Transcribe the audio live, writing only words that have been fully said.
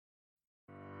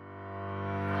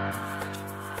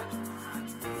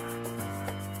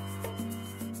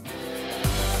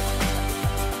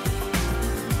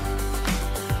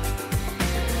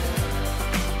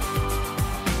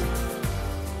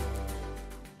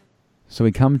So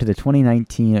we come to the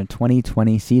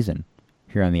 2019-2020 season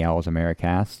here on the Owls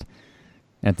Americast.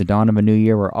 At the dawn of a new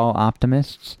year, we're all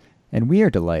optimists, and we are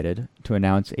delighted to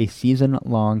announce a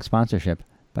season-long sponsorship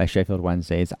by Sheffield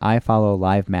Wednesday's iFollow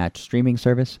live match streaming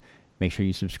service. Make sure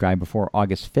you subscribe before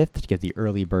August 5th to get the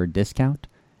early bird discount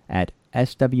at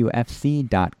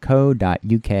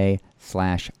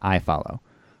swfc.co.uk/iFollow.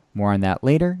 More on that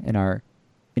later in our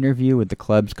interview with the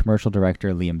club's commercial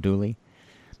director, Liam Dooley.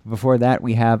 Before that,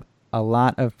 we have a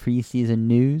lot of preseason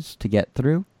news to get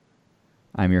through.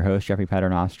 I'm your host, Jeffrey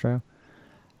Paternostro.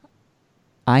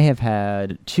 I have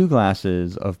had 2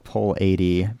 glasses of Pole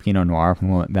 80 Pinot Noir from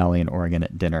Willamette Valley in Oregon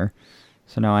at dinner.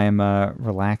 So now I am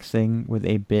relaxing with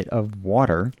a bit of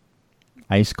water,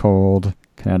 ice cold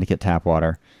Connecticut tap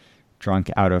water, drunk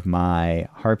out of my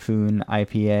Harpoon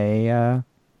IPA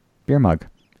beer mug.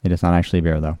 It is not actually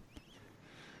beer, though.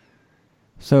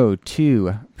 So,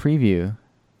 to preview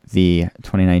the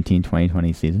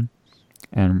 2019-2020 season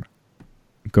and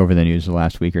go over the news of the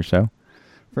last week or so.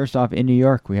 First off, in New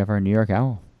York, we have our New York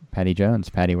Owl, Patty Jones.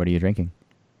 Patty, what are you drinking?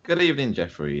 Good evening,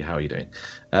 Jeffrey. How are you doing?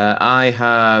 I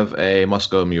have a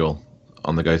Moscow Mule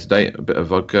on the go today. A bit of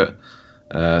vodka,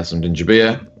 some ginger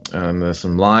beer, and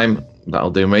some lime.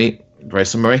 That'll do me. Very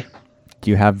summary.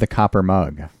 Do you have the copper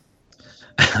mug?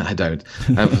 I don't.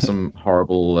 I have some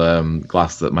horrible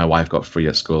glass that my wife got free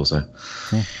at school. So,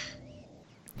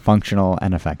 functional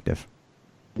and effective.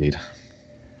 Indeed.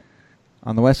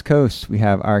 On the West Coast, we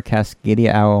have our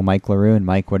Cascadia Owl, Mike Laroon.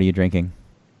 Mike, what are you drinking?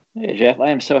 Hey, Jeff.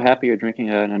 I am so happy you're drinking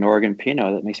an Oregon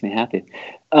Pinot. That makes me happy.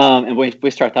 And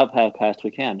we start that podcast we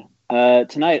can.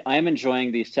 Tonight, I am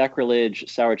enjoying the Sacrilege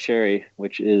Sour Cherry,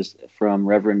 which is from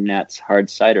Reverend Nat's Hard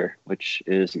Cider, which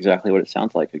is exactly what it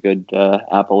sounds like, a good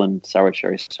apple and sour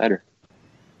cherry cider.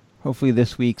 Hopefully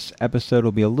this week's episode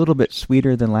will be a little bit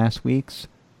sweeter than last week's.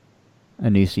 A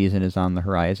new season is on the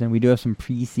horizon. We do have some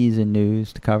preseason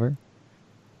news to cover.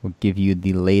 We'll give you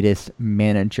the latest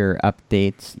manager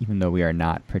updates, even though we are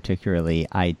not particularly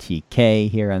ITK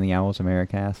here on the Owls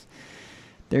Americast.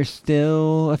 There's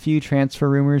still a few transfer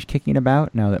rumors kicking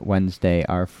about now that Wednesday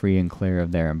are free and clear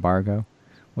of their embargo.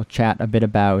 We'll chat a bit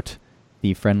about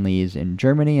the friendlies in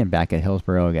Germany and back at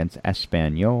Hillsborough against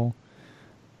Espanyol.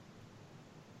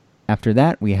 After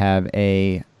that, we have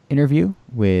a interview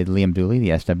with Liam Dooley, the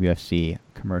SWFC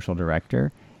commercial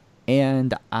director,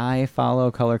 and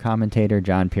iFollow color commentator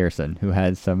John Pearson, who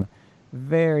has some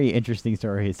very interesting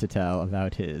stories to tell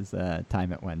about his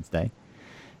time at Wednesday.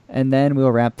 And then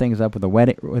we'll wrap things up with a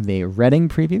Reading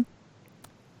preview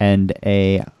and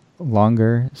a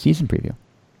longer season preview.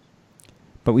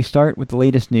 But we start with the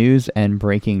latest news and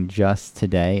breaking just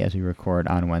today as we record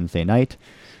on Wednesday night.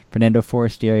 Fernando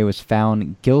Forestieri was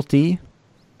found guilty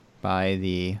by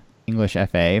the English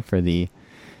FA for the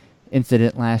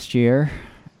incident last year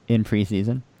in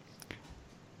preseason.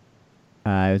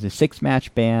 It was a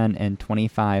 6-match ban and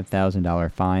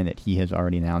 $25,000 fine that he has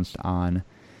already announced on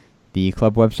the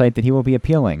club website that he will be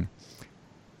appealing.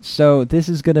 So this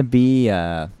is going to be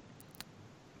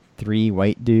 3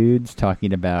 white dudes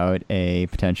talking about a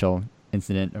potential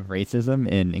incident of racism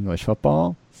in English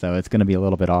football. So it's going to be a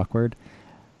little bit awkward.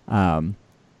 I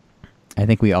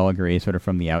think we all agree sort of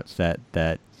from the outset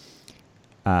that,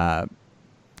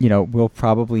 we'll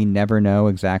probably never know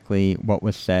exactly what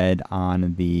was said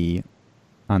on the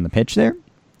pitch there.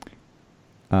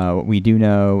 What we do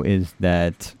know is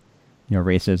that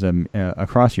racism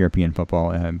across European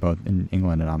football, both in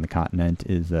England and on the continent,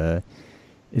 is an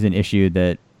issue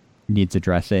that needs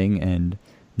addressing, and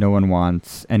no one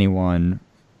wants anyone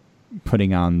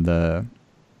putting on the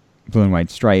blue and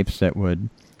white stripes that would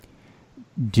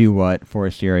do what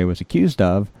Forestieri was accused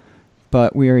of.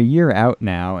 But we are a year out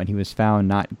now, and he was found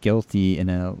not guilty in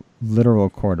a literal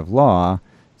court of law.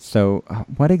 So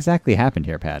what exactly happened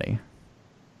here, Patty?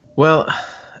 Well,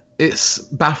 it's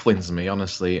baffling to me,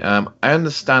 honestly. I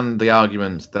understand the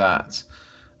argument that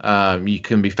you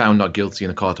can be found not guilty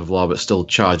in a court of law but still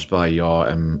charged by your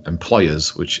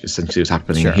employers, which essentially is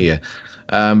happening here,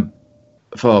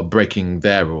 for breaking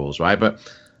their rules, right? But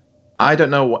I don't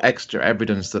know what extra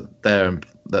evidence that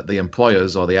the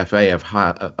employers or the FA have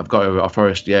got over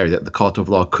Forestieri that the court of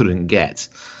law couldn't get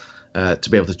to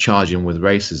be able to charge him with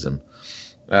racism.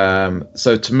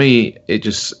 So to me, it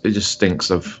just stinks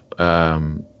of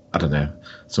I don't know,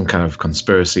 some kind of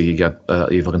conspiracy. You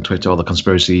look on Twitter, all the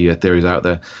conspiracy theories out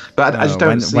there. But I just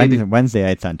don't see...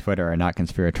 Wednesdayites on Twitter are not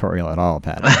conspiratorial at all,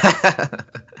 Pat.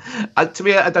 To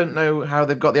me, I don't know how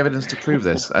they've got the evidence to prove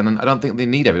this. And I don't think they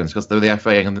need evidence because they're the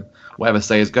FA and whatever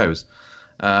says goes.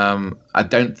 I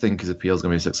don't think his appeal is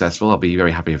going to be successful. I'll be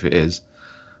very happy if it is.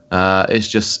 It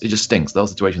just stinks. The whole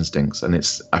situation stinks, and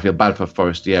I feel bad for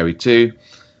Forestieri too.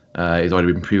 He's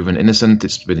already been proven innocent.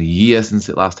 It's been a year since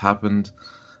it last happened.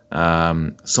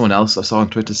 Someone else I saw on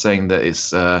Twitter saying that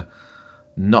it's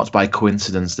not by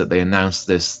coincidence that they announced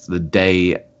this the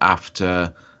day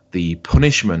after the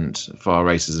punishment for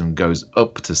racism goes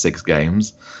up to 6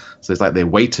 games. So it's like they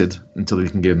waited until they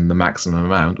can give him the maximum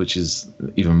amount, which is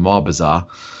even more bizarre.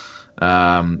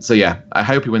 So yeah, I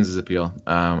hope he wins his appeal.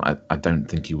 I don't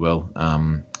think he will.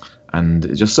 And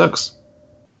it just sucks.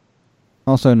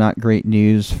 Also not great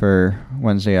news for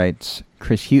Wednesdayites.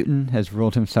 Chris Hughton has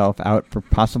ruled himself out for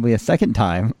possibly a second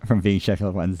time from being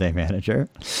Sheffield Wednesday manager.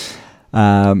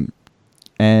 And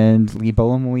Lee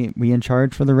Bolam will be in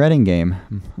charge for the Reading game.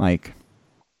 Mike?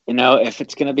 If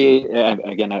it's going to be,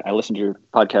 again, I listened to your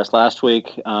podcast last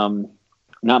week.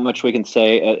 Not much we can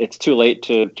say. It's too late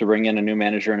to bring in a new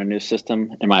manager and a new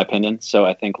system, in my opinion. So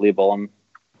I think Lee Bolam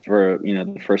for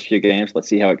the first few games. Let's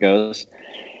see how it goes.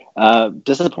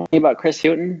 Disappointing about Chris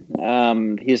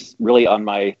Hughton. He's really on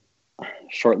my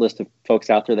short list of folks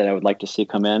out there that I would like to see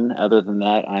come in. Other than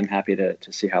that, I'm happy to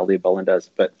see how Lee Bolam does.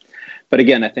 But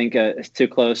again, I think it's too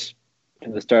close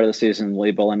to the start of the season.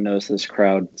 Lee Bolam knows this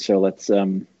crowd, so let's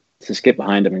just get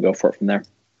behind him and go for it from there.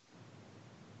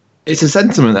 It's a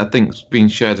sentiment I think is being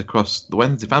shared across the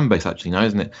Wednesday fan base actually now,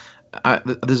 isn't it?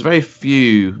 There's very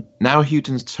few now.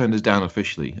 Hughton's turned us down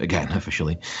officially.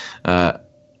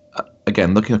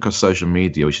 Again, looking across social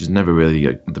media, which is never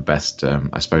really the best,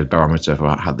 I suppose, barometer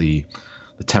for how the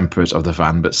temperate of the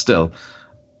fan, but still,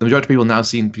 the majority of people now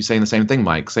seem to be saying the same thing,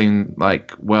 Mike, saying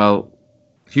like, well,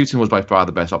 Hughton was by far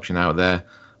the best option out there.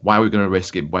 Why are we going to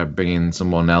risk it by bringing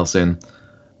someone else in?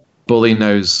 Bully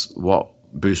knows what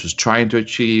Bruce was trying to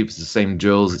achieve. It's the same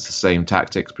drills, it's the same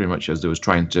tactics pretty much as they was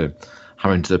trying to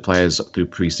hammer into the players through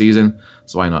pre-season.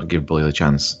 So why not give Bully the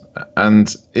chance?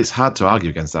 And it's hard to argue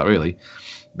against that, really.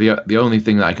 The only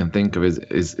thing that I can think of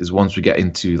is once we get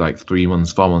into like 3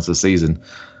 months, 4 months of the season,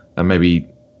 and maybe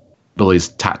Bully's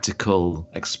tactical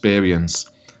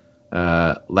experience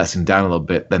lets him down a little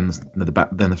bit, then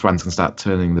the fans can start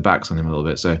turning their backs on him a little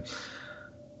bit. So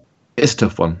it's a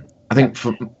tough one. I think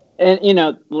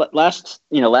last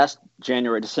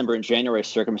December and January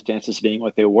circumstances being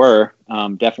what they were,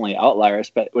 definitely outliers,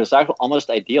 but it was almost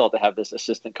ideal to have this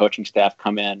assistant coaching staff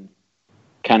come in,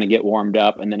 kind of get warmed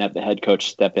up, and then have the head coach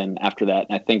step in after that.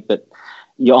 And I think that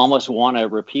you almost want to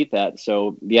repeat that.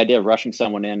 So the idea of rushing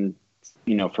someone in,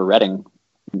 for Reading,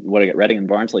 Reading and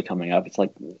Barnsley coming up, it's like,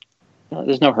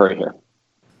 there's no hurry here.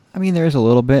 I mean, there is a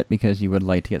little bit, because you would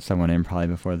like to get someone in probably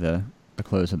before the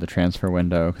close of the transfer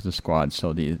window, because the squad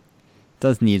still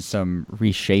does need some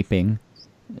reshaping,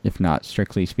 if not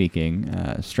strictly speaking,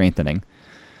 strengthening.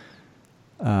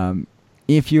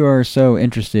 If you are so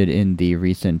interested in the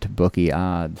recent bookie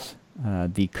odds,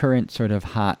 the current sort of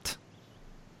hot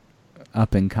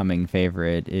up-and-coming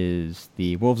favorite is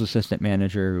the Wolves assistant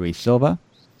manager, Rui Silva,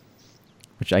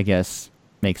 which I guess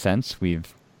makes sense.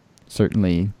 We've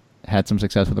certainly had some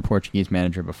success with a Portuguese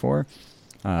manager before.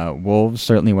 Wolves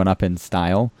certainly went up in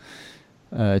style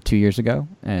 2 years ago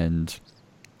and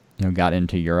got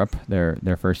into Europe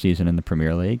their first season in the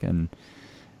Premier League, and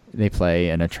they play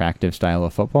an attractive style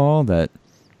of football that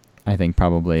I think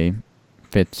probably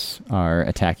fits our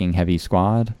attacking heavy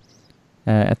squad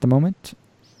at the moment.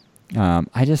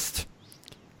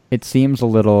 It seems a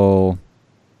little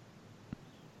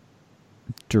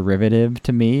derivative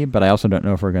to me, but I also don't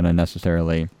know if we're going to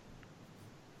necessarily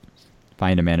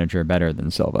find a manager better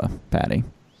than Silva, Patty.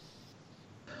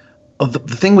 Well, the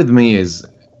thing with me is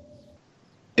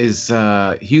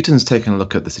Hughton's taken a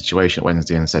look at the situation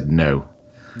Wednesday and said no.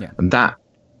 Yeah. And that,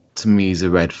 to me, is a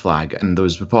red flag. And there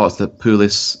was reports that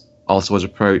Pulis also was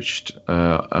approached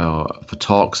for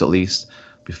talks, at least,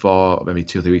 before maybe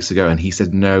 2 or 3 weeks ago, and he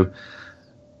said no.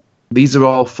 These are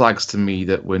all flags to me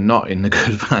that we're not in a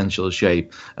good financial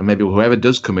shape, and maybe whoever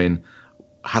does come in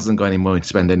hasn't got any money to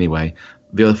spend anyway.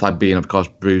 The other flag being, of course,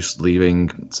 Bruce leaving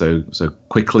so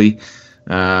quickly.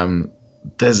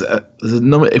 There's a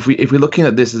number. If we're looking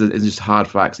at this as just hard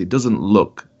facts, it doesn't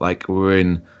look like we're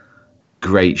in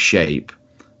great shape.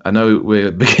 I know we're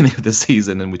at the beginning of the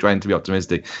season and we're trying to be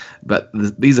optimistic, but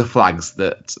these are flags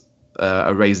that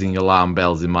are raising alarm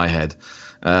bells in my head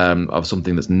of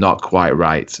something that's not quite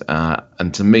right.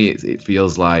 And to me, it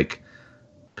feels like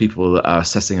people that are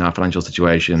assessing our financial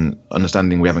situation,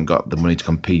 understanding we haven't got the money to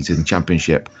compete in the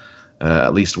Championship,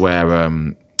 at least where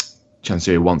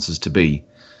Chansiri wants us to be,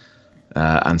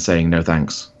 and saying no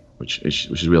thanks, which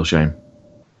is a real shame.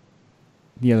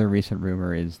 The other recent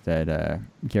rumor is that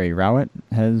Gary Rowett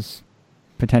has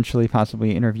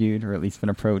possibly interviewed or at least been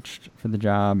approached for the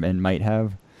job and might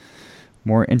have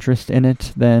more interest in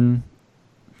it than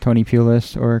Tony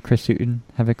Pulis or Chris Hughton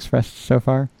have expressed so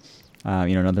far.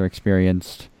 Another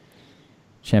experienced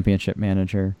championship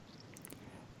manager.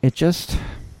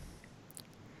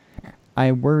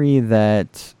 I worry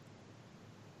that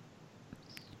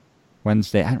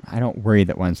Wednesday, I don't worry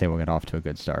that Wednesday will get off to a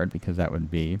good start, because that would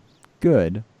be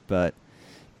good, but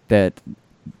that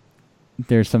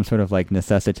there's some sort of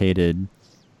necessitated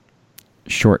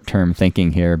short-term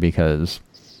thinking here, because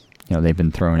they've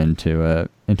been thrown into a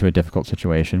difficult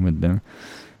situation with them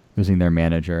losing their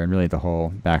manager and really the whole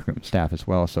backroom staff as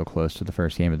well, so close to the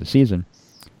first game of the season.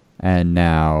 And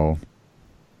now,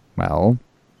 well,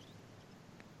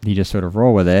 you just sort of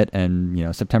roll with it,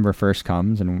 and September 1st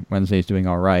comes and Wednesday's doing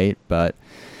all right, but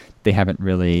they haven't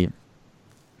really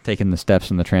taken the steps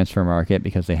in the transfer market,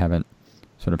 because they haven't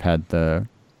sort of had the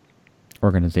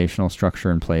organizational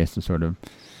structure in place to sort of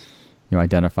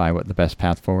identify what the best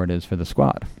path forward is for the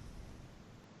squad.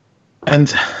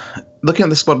 And looking at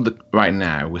the squad right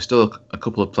now, we're still a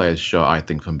couple of players short, I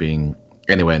think, from being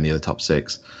anywhere near the top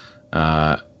six.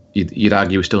 You'd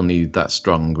argue we still need that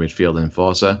strong midfield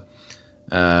enforcer.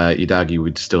 You'd argue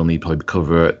we'd still need probably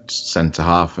cover at centre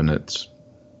half and at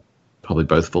probably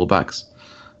both fullbacks.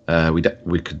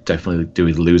 We could definitely do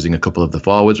with losing a couple of the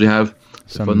forwards we have.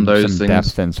 Some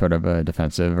depth in sort of a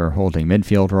defensive or holding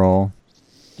midfield role.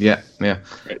 Yeah.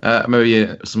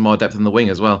 Maybe some more depth in the wing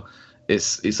as well.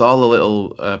 It's all a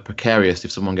little precarious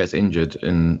if someone gets injured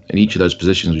in each of those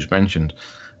positions we've mentioned.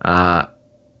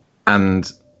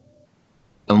 And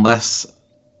unless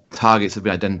targets have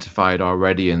been identified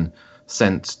already and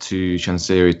sent to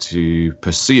Chansiri to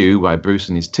pursue by Bruce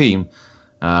and his team,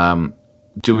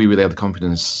 do we really have the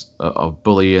confidence of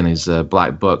Bully and his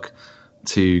Black Book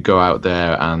to go out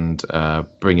there and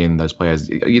bring in those players?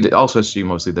 You'd also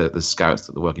assume, obviously, the scouts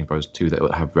that they're working for us too, that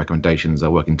have recommendations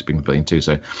are working to bring Bully in too.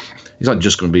 So he's not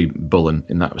just going to be Bullen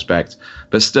in that respect.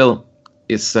 But still,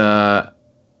 it's how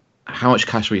much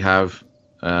cash we have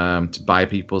to buy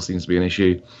people seems to be an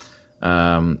issue.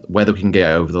 Whether we can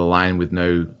get over the line with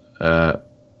no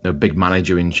big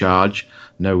manager in charge,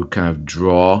 no kind of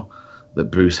draw that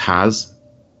Bruce has,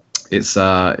 it's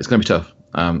going to be tough.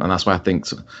 And that's why I think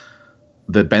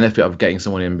the benefit of getting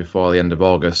someone in before the end of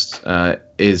August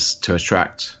is to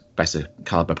attract better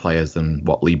caliber players than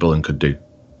what Lee Bullen could do.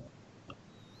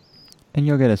 And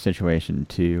you'll get a situation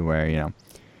too where,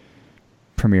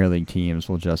 Premier League teams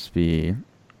will just be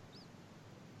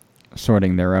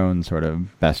sorting their own sort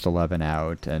of best 11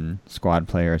 out and squad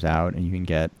players out, and you can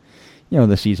get,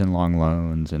 the season-long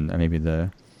loans and maybe the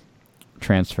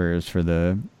transfers for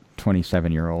the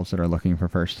 27-year-olds that are looking for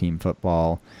first-team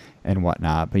football and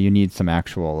whatnot. But you need some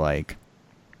actual,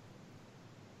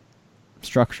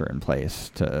 structure in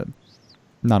place to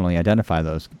not only identify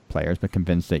those players, but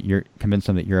convince them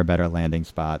that you're a better landing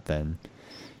spot than,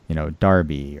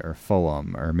 Derby or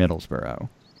Fulham or Middlesbrough,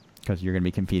 because you're going to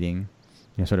be competing,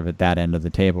 sort of at that end of the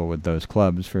table with those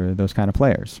clubs for those kind of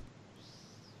players.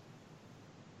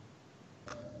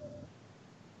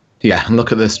 Yeah, and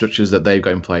look at the structures that they've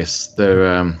got in place.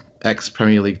 They're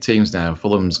ex-Premier League teams now.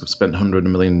 Fulham's spent $100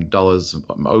 million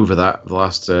over that the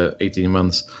last 18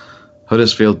 months.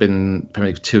 Huddersfield been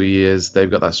Premier League for 2 years.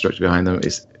 They've got that structure behind them.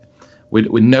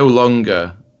 We're no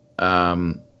longer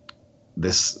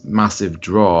this massive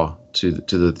draw to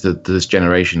this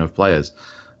generation of players.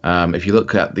 If you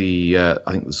look at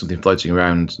I think there's something floating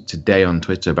around today on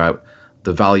Twitter about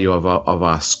the value of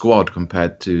our squad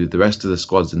compared to the rest of the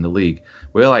squads in the league.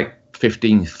 We're like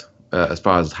 15th as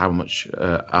far as how much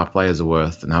our players are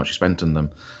worth and how much you spent on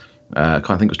them. I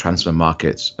think it was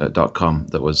transfermarket.com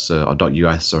that was or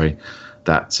 .us, sorry,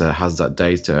 that has that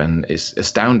data, and it's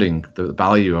astounding the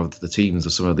value of the teams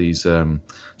of some of these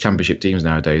championship teams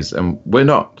nowadays, and we're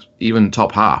not even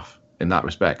top half in that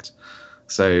respect.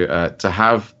 So to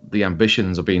have the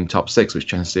ambitions of being top six, which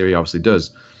Chansiri obviously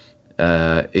does,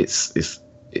 it's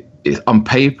on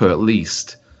paper at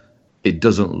least, it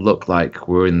doesn't look like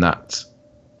we're in that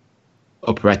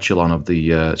upper echelon of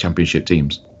the championship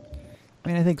teams. I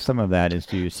mean, I think some of that is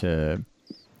due to,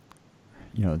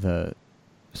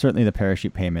 certainly the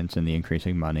parachute payments and the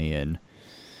increasing money in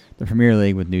the Premier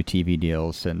League with new TV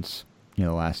deals since,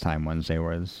 the last time Wednesday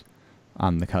was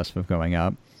on the cusp of going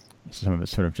up. Some of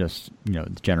it's sort of just,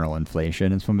 general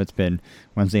inflation, and some of it's been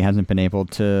Wednesday hasn't been able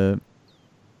to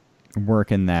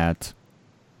work in that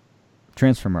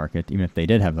transfer market, even if they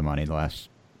did have the money the last,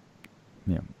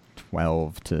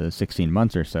 12 to 16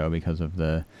 months or so, because of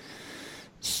the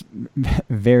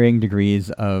varying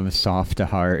degrees of soft to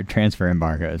hard transfer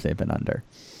embargoes they've been under.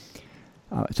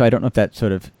 So I don't know if that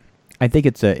sort of, I think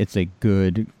it's a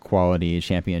good quality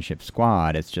championship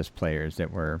squad. It's just players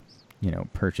that were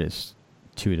purchased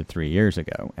 2 to 3 years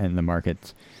ago, and the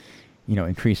market's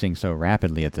increasing so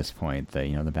rapidly at this point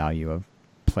that the value of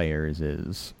players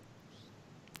is,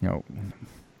 to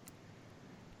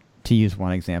use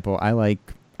one example, I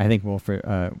think Wilfred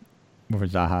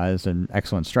Zaha is an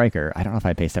excellent striker. I don't know if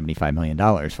I'd pay $75 million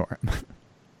for him.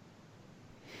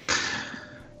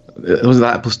 Was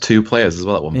that plus 2 players as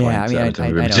well at one point? Yeah, I mean,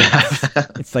 I know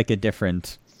it's like a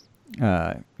different,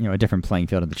 a different playing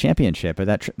field of the championship, but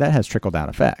that has trickle down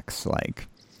effects. Like,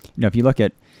 if you look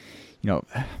at,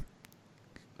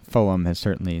 Fulham has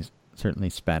certainly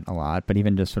spent a lot, but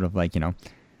even just sort of like,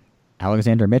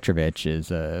 Alexander Mitrovic is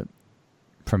a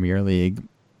Premier League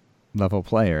level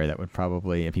player that would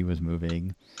probably, if he was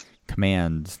moving,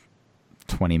 command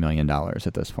 $20 million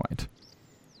at this point.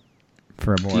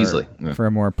 For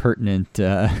a more pertinent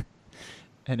and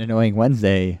annoying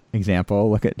Wednesday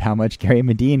example, look at how much Gary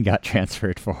Medine got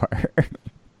transferred for.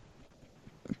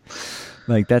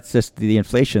 Like, that's just the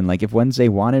inflation. Like, if Wednesday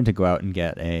wanted to go out and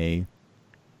get a,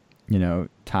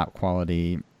 top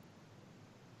quality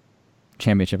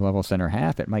championship level center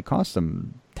half, it might cost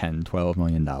them $10-12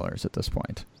 million at this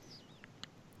point.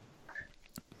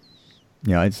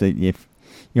 I'd say if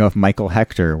Michael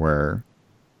Hector were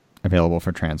available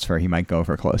for transfer, he might go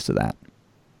for close to that.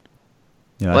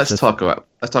 Let's talk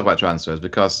about transfers,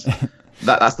 because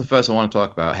that's the first one I want to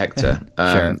talk about. Hector.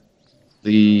 Sure.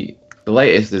 The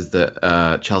latest is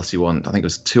that Chelsea want, I think it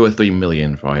was 2 or 3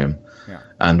 million for him,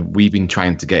 and we've been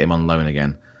trying to get him on loan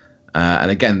again.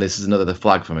 And again, this is another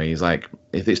flag for me. He's like,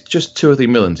 if it's just 2 or 3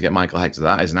 million to get Michael Hector,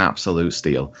 that is an absolute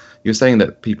steal. You're saying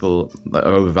that people are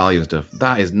overvaluing stuff.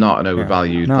 That is not an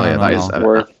overvalued player. That is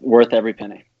worth every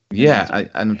penny. Yeah,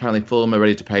 and apparently Fulham are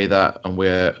ready to pay that, and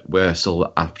we're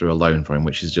still after a loan for him,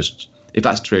 which is just, if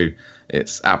that's true,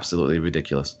 it's absolutely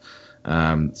ridiculous.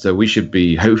 So we should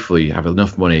hopefully have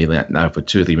enough money now for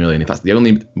 2 or 3 million. If that's the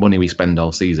only money we spend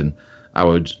all season, I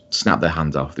would snap their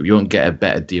hands off. You won't get a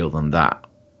better deal than that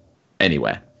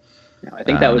anywhere. No, I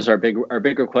think that was our big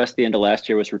request at the end of last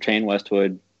year, was retain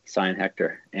Westwood, sign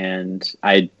Hector, and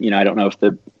I don't know if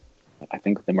I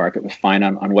think the market was fine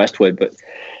on Westwood, but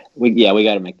we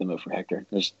got to make the move for Hector.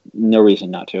 There's no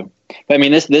reason not to. But I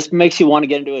mean, this makes you want to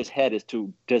get into his head as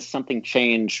to, does something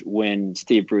change when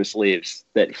Steve Bruce leaves,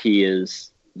 that he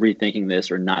is rethinking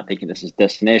this or not thinking this is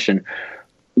destination?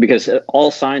 Because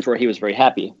all signs were he was very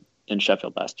happy in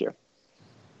Sheffield last year.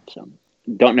 So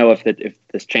don't know if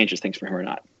this changes things for him or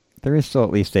not. There is still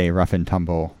at least a rough and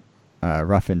tumble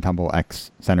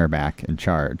ex center back in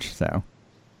charge. So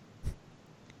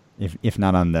if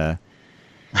not on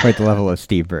quite the level of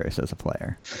Steve Bruce as a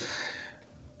player.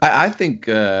 I think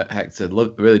Hector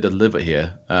really did live it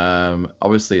here.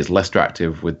 Obviously, it's less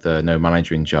attractive with no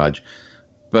manager in charge.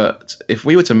 But if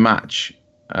we were to match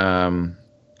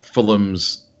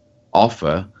Fulham's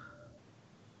offer,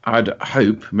 I'd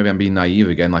hope, maybe I'm being naive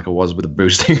again like I was with the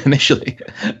Bruce thing initially,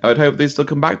 I would hope they'd still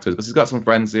come back to us, because he's got some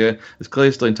friends here. He's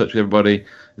clearly still in touch with everybody.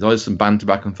 There's always some banter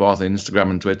back and forth on Instagram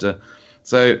and Twitter.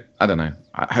 So, I don't know.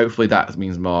 Hopefully that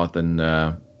means more than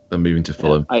moving to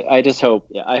Fulham. I just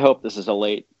hope, I hope this is a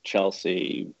late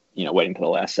Chelsea, waiting to the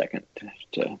last second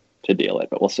to deal it,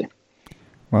 but we'll see.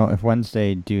 Well, if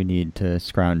Wednesday do need to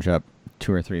scrounge up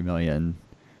 2 or 3 million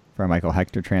for a Michael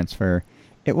Hector transfer,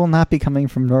 it will not be coming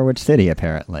from Norwich City,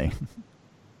 apparently.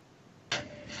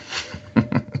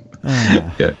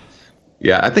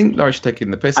 Yeah, I think Norwich is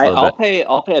taking the piss a little bit.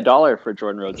 I'll pay $1 for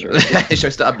Jordan Rhodes. Should I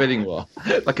start a bidding war?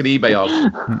 Like an eBay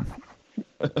auction.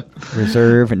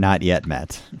 Reserve not yet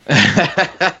met.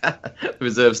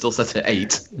 Reserve still set at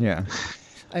 8. Yeah.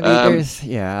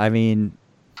 I mean,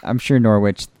 I'm sure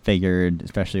Norwich figured,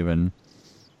 especially when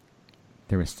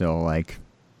there was still like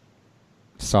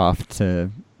soft to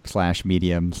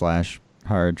 /medium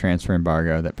 /hard transfer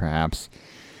embargo, that perhaps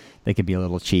they could be a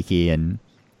little cheeky and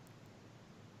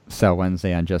sell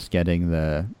Wednesday on just getting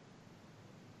the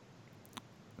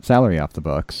salary off the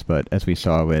books. But as we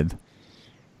saw with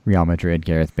Real Madrid,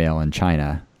 Gareth Bale, and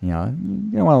China, you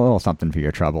want a little something for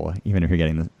your trouble, even if you're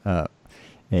getting a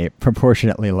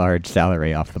proportionately large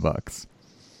salary off the books.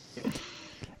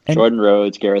 And Jordan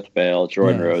Rhodes, Gareth Bale,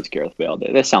 Rhodes, Gareth Bale.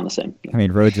 They sound the same. I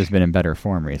mean, Rhodes has been in better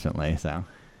form recently, so.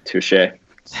 Touche. I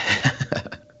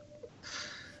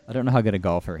don't know how good a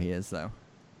golfer he is, though.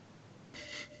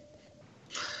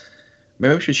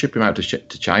 Maybe we should ship him out to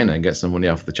China and get some money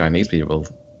off the Chinese people.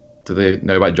 Do they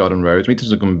know about Jordan Rhodes? I mean,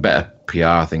 there's become better PR,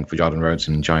 I think, for Jordan Rhodes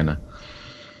in China.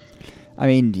 I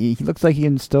mean, he looks like he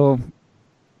can still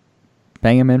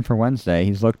bang him in for Wednesday.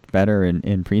 He's looked better in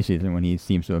preseason when he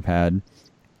seems to have had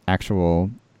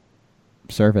actual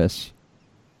service.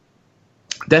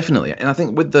 Definitely, and I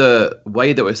think with the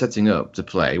way that we're setting up to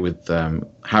play with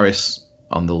Harris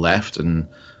on the left and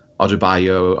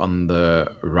Adebayo on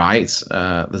the right,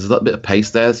 there's a little bit of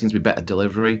pace there. There seems to be better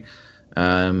delivery,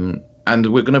 and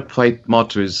we're going to play more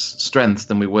to his strengths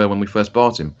than we were when we first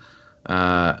bought him.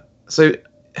 So,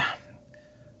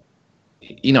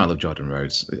 I love Jordan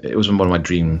Rhodes. It was one of my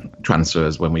dream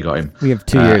transfers when we got him. We have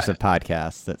 2 years of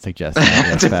podcasts that suggest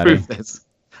that. To prove this.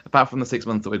 Apart from the 6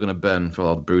 months that we're going to burn for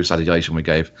all the Bruce adulation we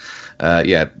gave.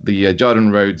 The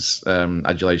Jordan Rhodes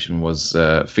adulation was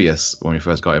fierce when we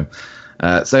first got him.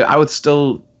 So I would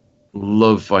still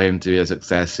love for him to be a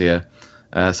success here.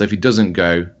 So if he doesn't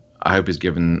go, I hope he's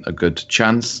given a good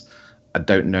chance. I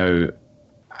don't know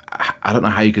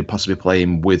how you could possibly play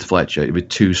him with Fletcher. It'd be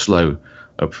too slow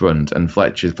up front, and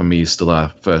Fletcher for me is still our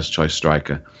first choice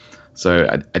striker. So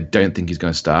I don't think he's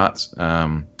going to start.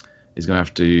 He's going to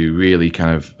have to really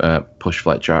kind of push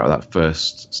Fletcher out of that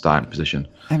first starting position.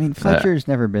 I mean, Fletcher's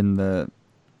never been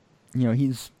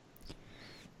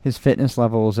his fitness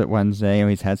levels at Wednesday,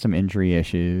 he's had some injury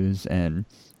issues, and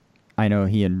I know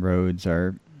he and Rhodes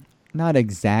are not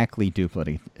exactly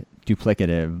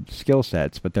duplicative skill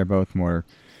sets, but they're both more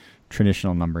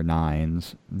traditional number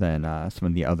 9s than some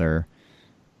of the other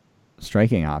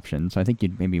striking options. So I think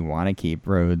you'd maybe want to keep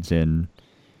Rhodes in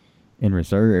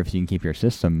reserve so you can keep your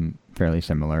system fairly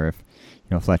similar.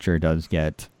 If Fletcher does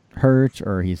get hurt,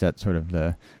 or he's at sort of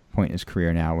the point in his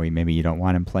career now where maybe you don't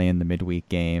want him playing the midweek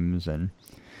games. And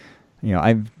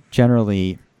I've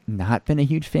generally not been a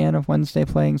huge fan of Wednesday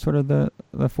playing sort of the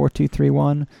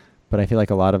 4-2-3-1, but I feel like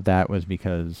a lot of that was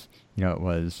because it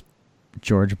was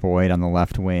George Boyd on the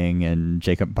left wing and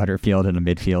Jacob Butterfield in the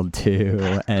midfield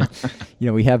too, and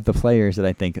we have the players that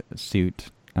I think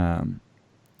suit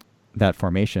that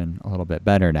formation a little bit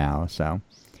better now. So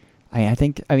I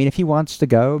think if he wants to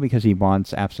go because he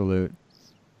wants absolute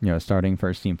starting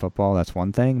first team football, that's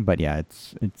one thing, but yeah,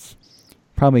 it's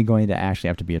probably going to actually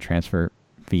have to be a transfer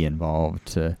fee involved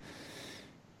to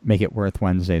make it worth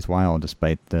Wednesday's while,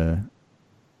 despite the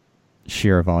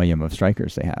sheer volume of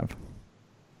strikers they have.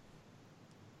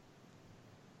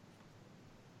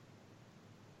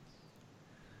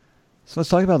 So let's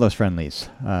talk about those friendlies.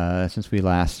 Since we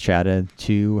last chatted,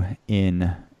 2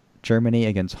 in Germany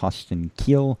against Holstein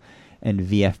Kiel and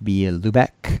VfB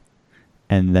Lübeck,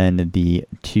 and then the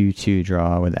 2-2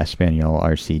 draw with Espanyol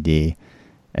RCD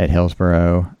at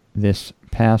Hillsborough this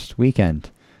past weekend.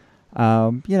 It's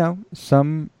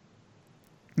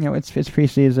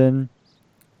preseason.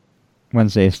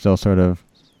 Wednesday is still sort of,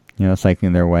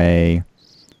 cycling their way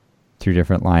through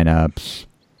different lineups,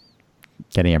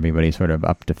 getting everybody sort of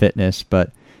up to fitness,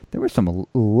 but there were some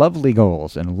lovely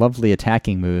goals and lovely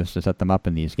attacking moves to set them up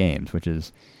in these games, which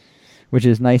is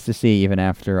nice to see, even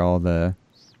after all the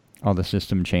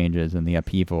system changes and the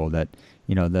upheaval, that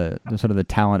the sort of the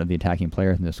talent of the attacking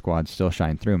players in this squad still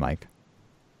shine through, Mike.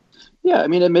 Yeah, I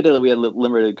mean, admittedly, we had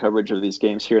limited coverage of these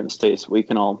games here in the States. We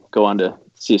can all go on to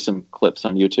see some clips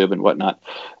on YouTube and whatnot.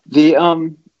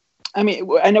 I know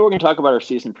we're going to talk about our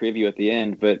season preview at the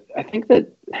end, but I think that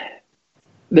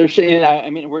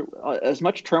we're as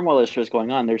much turmoil as is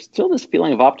going on, there's still this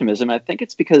feeling of optimism. I think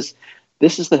it's because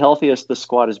this is the healthiest the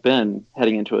squad has been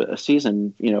heading into a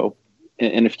season,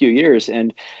 in a few years.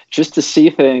 And just to see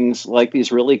things like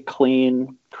these really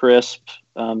clean, crisp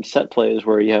set plays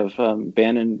where you have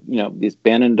Bannon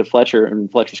to Fletcher,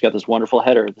 and Fletcher's got this wonderful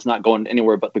header that's not going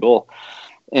anywhere but the goal.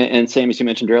 And same as you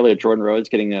mentioned earlier, Jordan Rhodes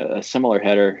getting a similar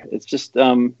header. It's just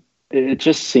it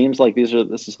just seems like this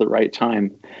is the right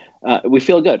time. We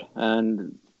feel good,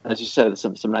 and as you said,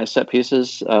 some nice set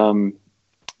pieces.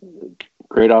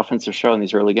 Great offensive show in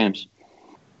these early games.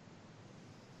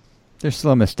 There's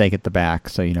still a mistake at the back,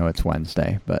 so it's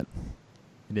Wednesday, but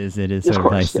it is sort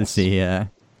of nice to see. It's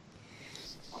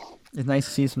nice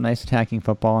to see some nice attacking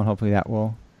football, and hopefully that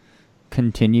will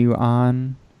continue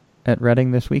on at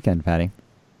Reading this weekend, Patty.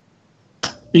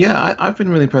 Yeah, I've been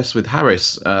really impressed with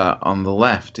Harris on the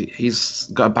left. He's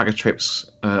got a bag of tricks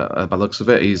by the looks of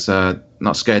it. He's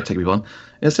not scared to take people on.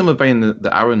 In a similar vein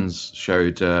that Aaron's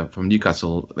showed from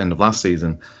Newcastle at the end of last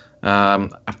season,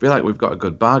 I feel like we've got a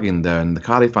good bargain there, and the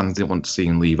Cardiff fans didn't want to see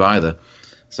him leave either.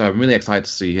 So I'm really excited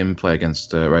to see him play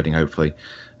against Reading, hopefully.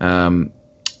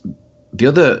 The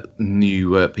other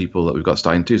new people that we've got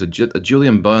starting too is a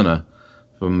Julian Berner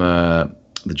from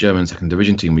the German second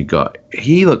division team we got.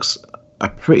 He looks a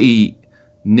pretty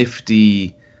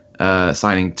nifty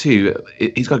signing too.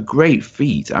 He's got great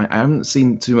feet. I haven't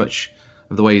seen too much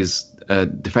of the way he's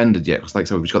defended yet, because like I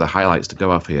said, we've just got the highlights to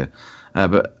go off here.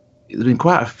 But there's been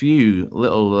quite a few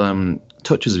little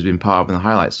touches that have been part of in the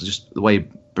highlights. So just the way he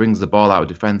brings the ball out of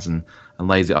defence and and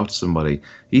lays it off to somebody.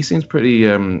 He seems pretty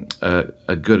good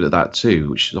at that too,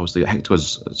 which obviously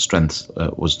Hector's strength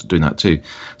was doing that too.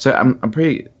 So I'm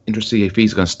pretty interested to see if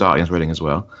he's going to start against Reading as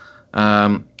well.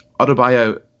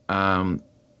 Adebayo,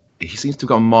 he seems to have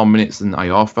got more minutes than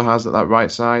Iorfa has at that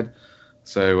right side.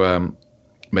 So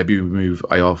maybe we move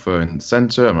Iorfa in the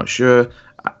centre. I'm not sure.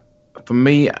 For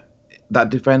me, that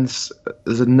defence,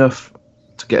 there's enough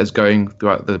to get us going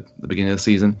throughout the beginning of the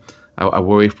season. I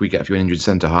worry if we get a few injured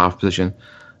centre-half position.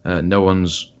 No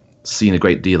one's seen a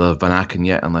great deal of Van Aken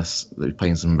yet, unless they're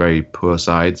playing some very poor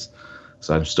sides.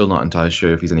 So I'm still not entirely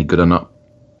sure if he's any good or not.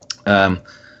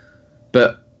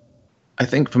 But I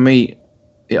think for me,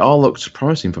 it all looks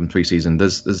promising from pre-season.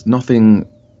 There's nothing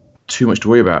too much to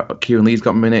worry about. Kieran Lee's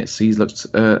got minutes. He's looked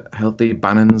healthy.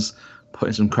 Bannon's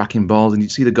putting some cracking balls. And you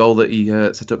see the goal that he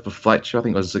set up for Fletcher, I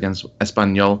think it was against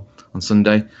Espanyol on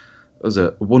Sunday. It was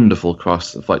a wonderful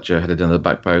cross that Fletcher headed into the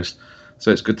back post. So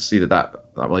it's good to see that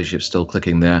relationship's still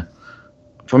clicking there.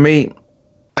 For me,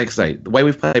 like I say, the way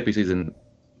we've played pre-season,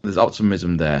 there's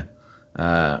optimism there.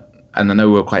 And I know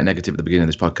we were quite negative at the beginning of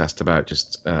this podcast about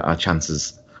just our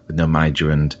chances with no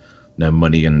manager and no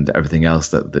money and everything else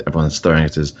that everyone's throwing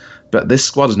at us. But this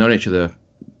squad has known each other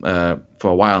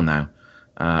for a while now.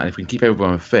 And if we can keep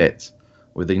everyone fit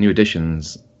with the new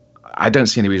additions, I don't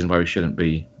see any reason why we shouldn't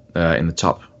be in the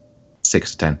top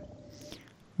 6 to 10.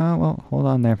 Well, hold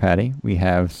on there, Patty. We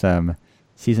have some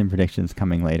season predictions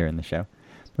coming later in the show.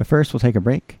 But first, we'll take a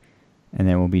break, and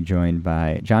then we'll be joined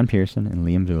by John Pearson and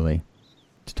Liam Dooley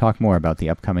to talk more about the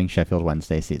upcoming Sheffield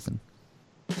Wednesday season.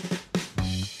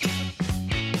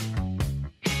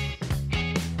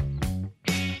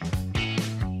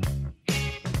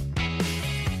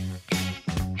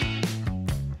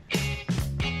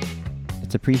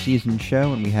 It's a preseason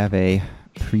show, and we have a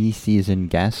preseason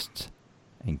guest,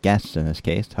 and guests in this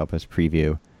case, to help us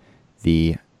preview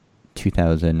the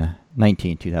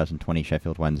 2019-2020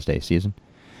 Sheffield Wednesday season.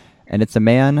 And it's a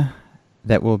man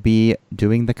that will be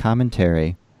doing the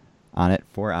commentary on it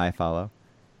for iFollow,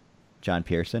 John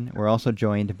Pearson. We're also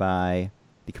joined by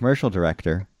the commercial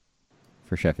director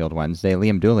for Sheffield Wednesday,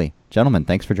 Liam Dooley. Gentlemen,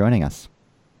 thanks for joining us.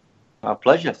 Our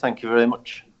pleasure. Thank you very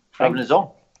much for having us on.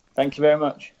 Thank you very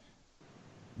much.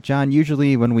 John,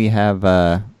 usually when we have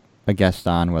a guest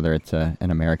on, whether it's an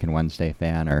American Wednesday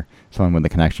fan or someone with a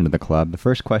connection to the club, the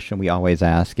first question we always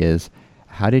ask is,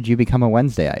 how did you become a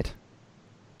Wednesdayite?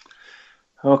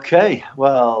 Okay,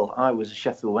 well, I was a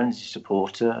Sheffield Wednesday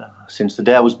supporter since the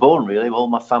day I was born, really. All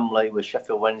my family were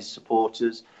Sheffield Wednesday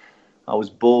supporters. I was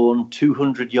born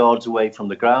 200 yards away from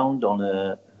the ground on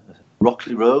a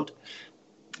Rockley Road.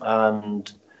 And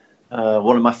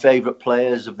one of my favourite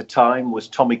players of the time was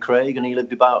Tommy Craig, and he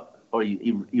lived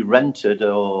he rented,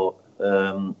 or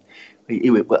I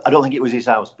don't think it was his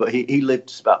house, but he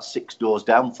lived about 6 doors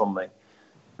down from me.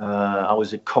 I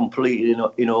was completely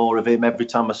in awe of him every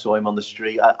time I saw him on the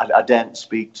street. I daren't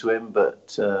speak to him,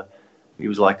 but he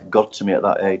was like a god to me at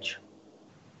that age.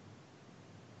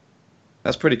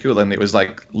 That's pretty cool. And it was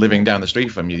like living down the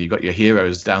street from you. You got your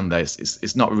heroes down there.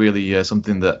 It's not really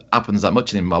something that happens that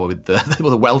much anymore with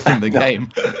the wealth in the game.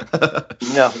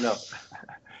 No.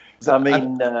 I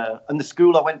mean, and the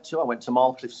school I went to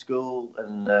Malcliffe School,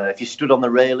 and if you stood on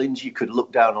the railings, you could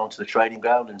look down onto the training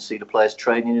ground and see the players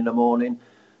training in the morning.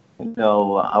 You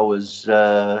know, I was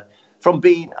from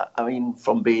being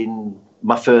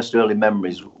my first early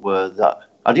memories were that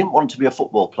I didn't want to be a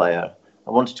football player. I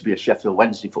wanted to be a Sheffield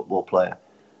Wednesday football player,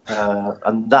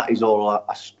 and that is all.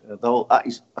 I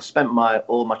spent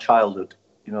all my childhood,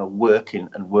 working,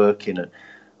 and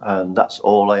that's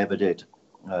all I ever did.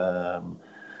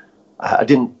 I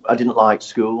didn't like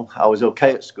school. I was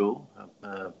okay at school,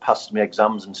 passed my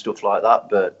exams and stuff like that.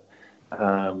 But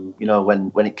when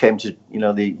it came to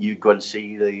you go and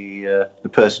see the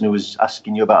person who was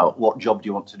asking you about what job do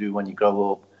you want to do when you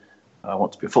grow up. I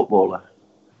want to be a footballer,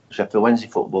 Sheffield Wednesday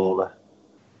footballer.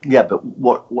 Yeah, but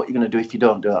what are you going to do if you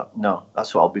don't do that? No,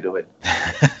 that's what I'll be doing.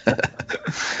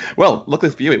 Well,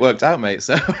 luckily for you, it worked out, mate.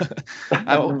 So,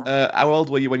 how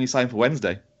old were you when you signed for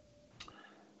Wednesday?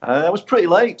 I was pretty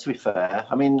late, to be fair.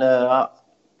 I mean,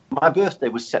 my birthday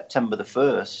was September the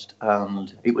 1st,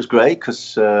 and it was great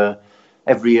because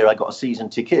every year I got a season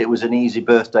ticket. It was an easy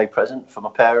birthday present for my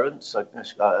parents. I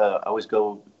used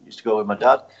to go with my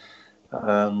dad.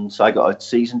 So I got a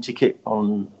season ticket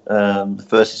on the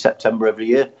 1st of September every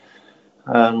year.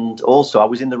 And also, I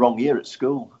was in the wrong year at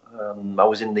school. I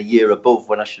was in the year above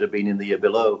when I should have been in the year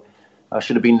below. I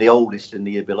should have been the oldest in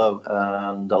the year below.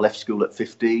 And I left school at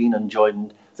 15 and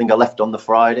joined. I think I left on the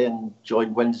Friday and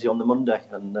joined Wednesday on the Monday.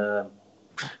 And it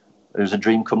was a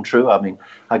dream come true. I mean,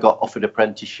 I got offered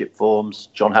apprenticeship forms.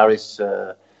 John Harris,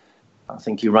 I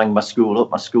think he rang my school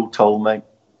up. My school told me,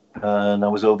 and I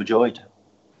was overjoyed.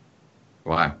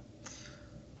 Wow.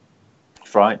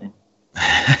 Frightening.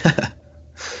 I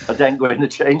didn't go in the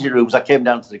changing rooms. I came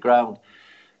down to the ground.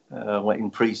 Went in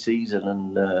pre-season,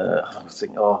 and I was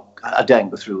thinking, I didn't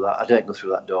go through that. I didn't go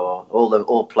through that door.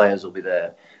 All players will be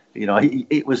there. You know,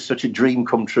 it was such a dream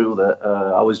come true that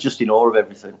I was just in awe of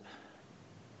everything.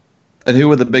 And who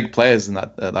were the big players in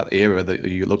that era that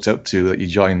you looked up to that you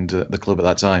joined the club at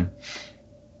that time?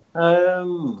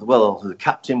 Well, the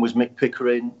captain was Mick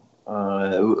Pickering,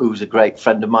 who's a great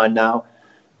friend of mine now.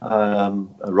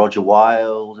 Roger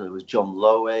Wilde, there was John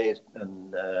Lowe,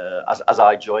 and as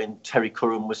I joined, Terry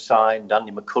Curran was signed.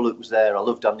 Andy McCulloch was there. I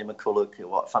loved Andy McCulloch.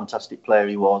 What a fantastic player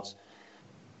he was.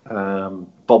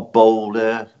 Bob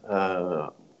Boulder,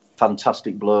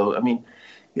 fantastic bloke. I mean,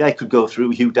 yeah, I could go through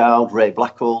Hugh Dowd, Ray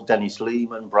Blackwell, Dennis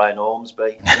Lehman, Brian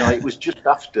Ormsby. You know, it was just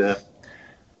after.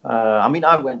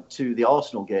 I went to the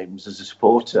Arsenal games as a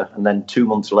supporter, and then 2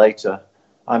 months later,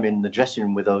 I'm in the dressing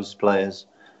room with those players.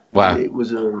 Wow. It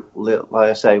was like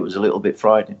I say, it was a little bit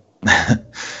frightening.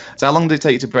 So how long did it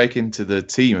take you to break into the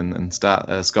team and start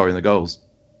scoring the goals?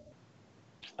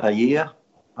 A year.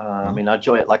 I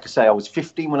joined, like I say, I was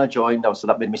 15 when I joined. So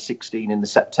that made me 16 in the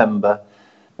September.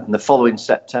 And the following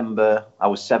September, I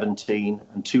was 17.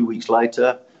 And 2 weeks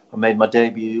later, I made my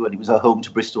debut, and it was at home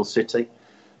to Bristol City.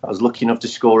 I was lucky enough to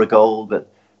score a goal.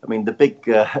 But, I mean, the big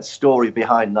story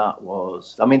behind that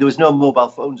was, there was no mobile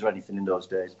phones or anything in those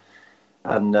days.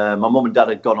 And my mum and dad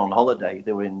had gone on holiday.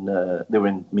 They were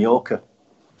in Mallorca.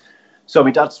 So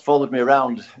my dad's followed me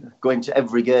around, going to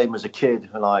every game as a kid,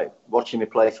 and like watching me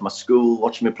play for my school,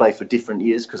 watching me play for different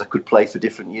years because I could play for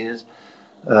different years,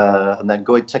 and then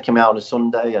taking me out on a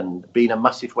Sunday and being a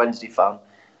massive Wednesday fan.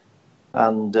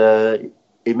 And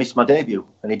he missed my debut,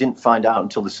 and he didn't find out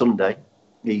until the Sunday.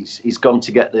 He's ran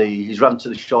to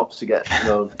the shops to get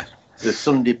the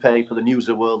Sunday paper, the News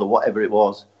of the World, or whatever it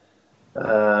was,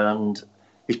 and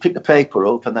he picked the paper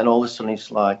up, and then all of a sudden it's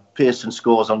like, Pearson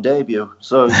scores on debut.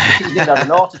 So he didn't have an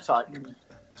heart attack.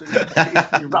 So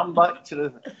he ran back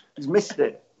he's missed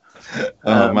it.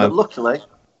 But luckily,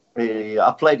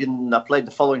 I played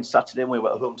the following Saturday, and we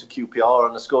went home to QPR,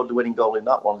 and I scored the winning goal in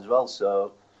that one as well.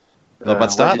 So not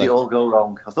bad start. Where did it all go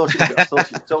wrong? I thought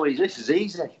it's always, this is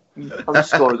easy. I'll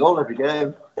just score a goal every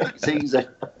game. It's easy.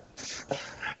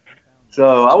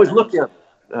 So I was lucky.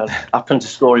 Happened to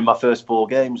score in my first 4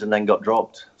 games and then got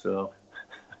dropped. So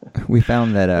we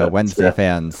found that Wednesday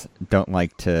fans don't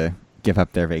like to give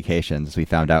up their vacations. We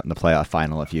found out in the playoff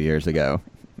final a few years ago.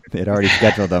 They'd already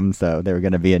scheduled them, so they were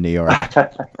going to be in New York.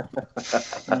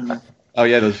 Oh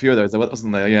yeah, there was a few of those,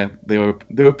 wasn't there? Yeah, they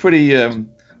were pretty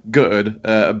gutted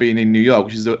being in New York,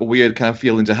 which is a weird kind of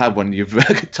feeling to have when you've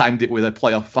timed it with a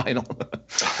playoff final.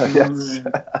 Yes,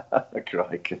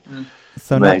 crikey.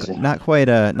 So not quite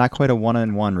a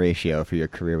 1-on-1 ratio for your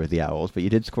career with the Owls, but you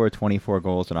did score 24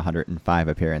 goals in 105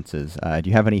 appearances. Do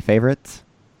you have any favorites?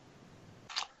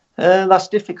 That's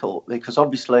difficult because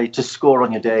obviously to score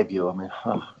on your debut, I'm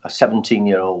a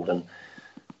 17-year-old, and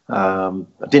I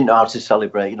didn't know how to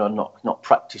celebrate. Not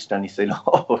practiced anything.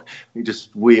 You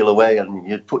just wheel away and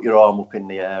you put your arm up in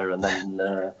the air, and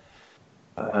then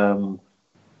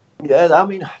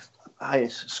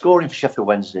scoring for Sheffield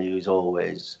Wednesday is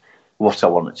always what I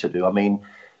wanted to do.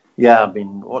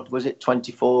 What was it,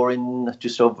 24 in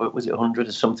just over, was it 100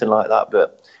 or something like that?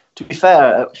 But to be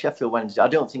fair, at Sheffield Wednesday, I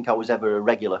don't think I was ever a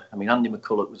regular. Andy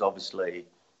McCulloch was obviously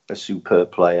a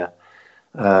superb player,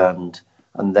 and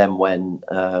then when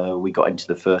we got into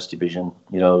the first division,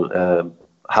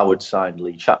 Howard signed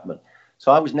Lee Chapman.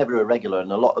 So I was never a regular,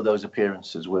 and a lot of those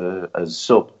appearances were as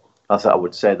sub. I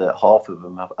would say that half of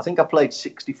them, I think I played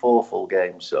 64 full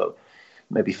games, so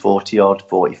maybe 40 odd,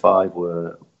 45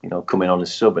 were, coming on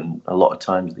as sub, and a lot of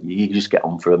times you just get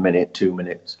on for a minute, 2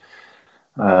 minutes.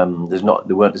 There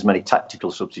weren't as many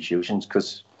tactical substitutions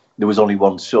because there was only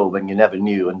one sub, and you never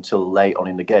knew until late on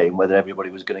in the game whether everybody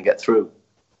was going to get through.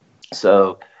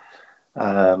 So,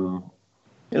 the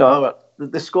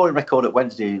scoring record at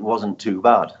Wednesday wasn't too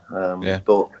bad.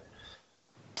 But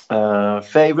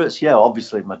favourites,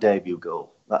 obviously my debut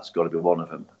goal. That's got to be one of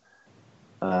them.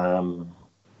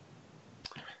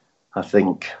 I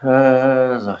think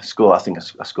I scored in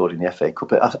the FA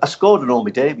Cup. I scored on all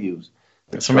my debuts.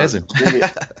 It's amazing.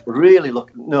 Really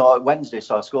Wednesday.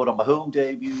 So I scored on my home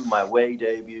debut, my away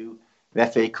debut, the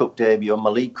FA Cup debut, and my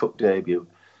League Cup debut.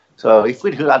 So if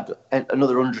we'd had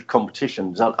another 100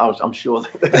 competitions, I'm sure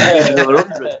there'd be another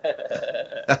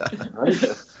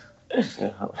 100.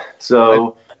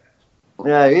 So,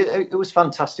 it was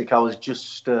fantastic. I was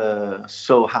just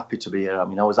so happy to be here. I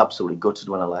was absolutely gutted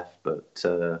when I left, but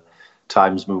to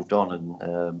times moved on,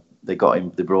 and they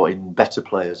brought in better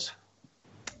players.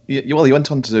 Well, he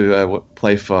went on to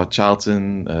play for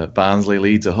Charlton, Barnsley,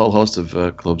 Leeds, a whole host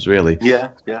of clubs, really.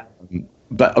 Yeah.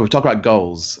 But we talk about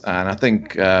goals, and I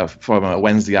think from a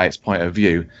Wednesdayite's point of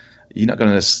view, you're not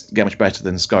going to get much better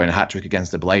than scoring a hat-trick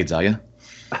against the Blades, are you?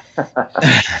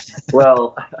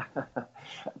 Well,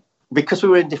 because we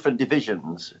were in different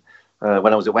divisions,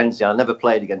 when I was at Wednesday, I never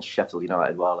played against Sheffield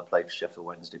United while I played for Sheffield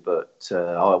Wednesday, but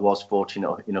I was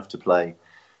fortunate enough to play.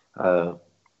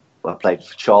 I played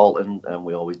for Charlton, and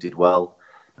we always did well.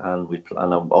 And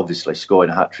I'm obviously scoring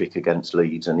a hat-trick against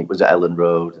Leeds, and it was at Ellen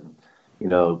Road, and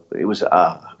it was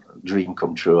a dream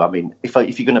come true. I mean, if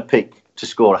you're going to pick to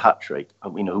score a hat-trick,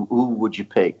 who would you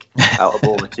pick out of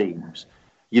all the teams?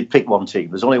 You'd pick one team.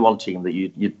 There's only one team that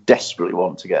you desperately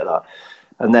want to get that.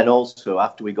 And then also,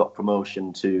 after we got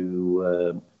promotion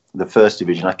to the first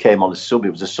division, I came on a sub. It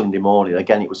was a Sunday morning.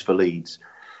 Again, it was for Leeds.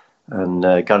 And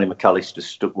Gary McAllister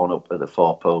stuck one up at the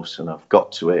far post, and I've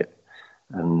got to it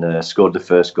and scored the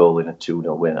first goal in a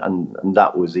 2-0 win. And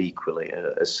that was equally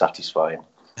as satisfying.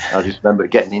 I just remember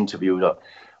getting interviewed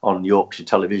on Yorkshire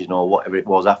television or whatever it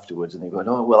was afterwards, and they going,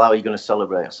 "Oh, well, how are you going to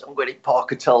celebrate?" I said, "I'm going to Park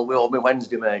Hotel with all my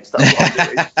Wednesday mates. That's what I'm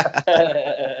doing."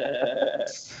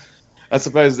 I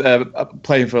suppose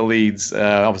playing for Leeds,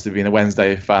 obviously being a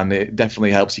Wednesday fan, it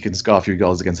definitely helps you can score a few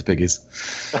goals against the Piggies.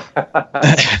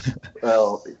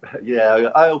 Well,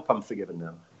 yeah, I hope I'm forgiven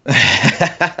now.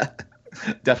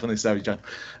 Definitely so, John.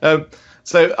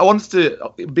 So I wanted to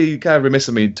be kind of remiss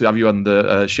of me to have you on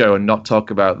the show and not talk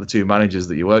about the two managers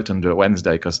that you worked under at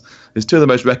Wednesday, because there's two of the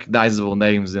most recognisable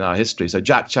names in our history. So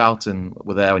Jack Charlton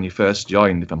were there when you first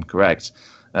joined, if I'm correct,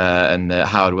 and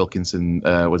Howard Wilkinson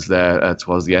was there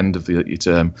towards the end of your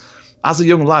term. As a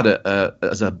young lad,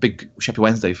 as a big Sheffield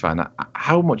Wednesday fan,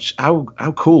 how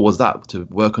cool was that to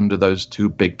work under those two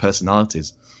big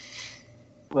personalities?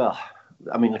 Well,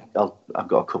 I mean, I've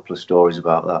got a couple of stories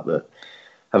about that, but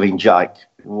I mean, Jack,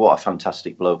 what a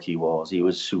fantastic bloke he was. He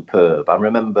was superb. I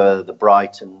remember the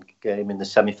Brighton game in the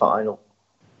semi-final.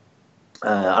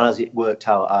 And as it worked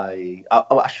out, I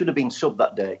should have been sub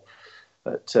that day.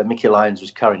 But Mickey Lyons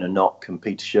was carrying a knock, and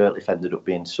Peter Shirtliff ended up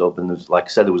being sub. And like I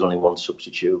said, there was only one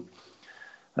substitute.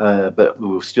 But we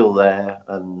were still there.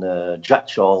 And Jack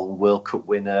Charlton, World Cup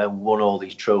winner, won all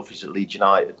these trophies at Leeds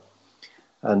United.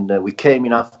 And we came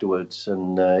in afterwards,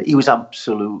 and he was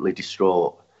absolutely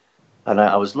distraught. And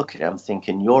I was looking at him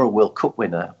thinking, "You're a World Cup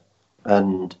winner,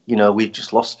 and we've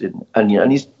just lost him." And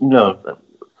he's you're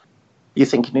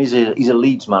thinking he's a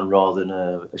Leeds man rather than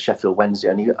a Sheffield Wednesday.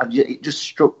 And it just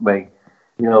struck me,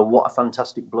 what a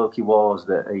fantastic bloke he was,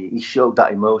 that he showed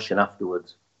that emotion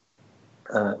afterwards.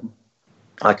 Like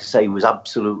I say, he was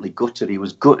absolutely gutted. He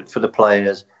was gutted for the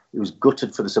players. He was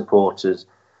gutted for the supporters.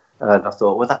 And I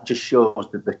thought, well, that just shows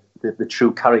the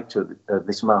true character of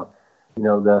this man.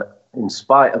 That in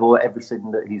spite of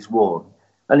everything that he's won,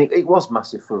 and it was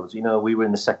massive for us. We were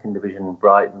in the second division, and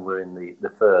Brighton were in the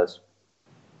first,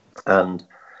 and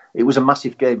it was a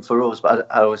massive game for us.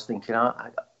 But I was thinking,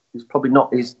 it's probably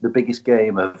not the biggest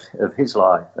game of his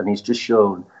life, and he's just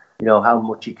shown, how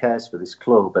much he cares for this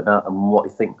club and what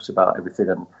he thinks about everything,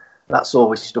 and that's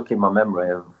always stuck in my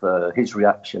memory of his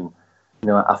reaction,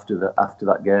 after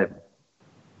that game.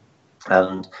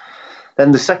 And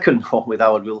then the second one with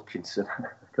Howard Wilkinson.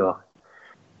 God.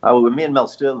 Me and Mel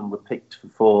Sterling were picked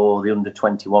for the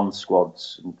under-21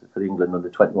 squads, for the England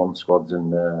under-21 squads,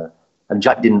 and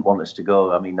Jack didn't want us to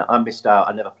go. I mean, I missed out.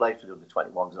 I never played for the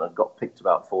under-21s, and I got picked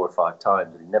about 4 or 5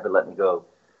 times, and he never let me go.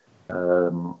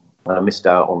 And I missed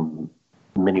out on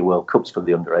mini World Cups for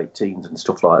the under-18s and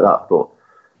stuff like that, but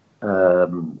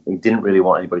he didn't really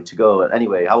want anybody to go. And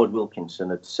anyway, Howard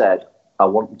Wilkinson had said, "I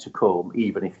want you to come,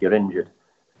 even if you're injured."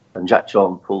 And Jack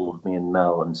Charlton pulled me and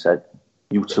Mel and said,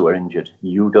 "You two are injured.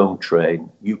 You don't train.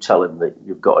 You tell him that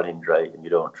you've got an injury and you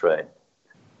don't train."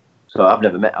 So I've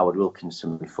never met Howard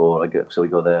Wilkinson before. So we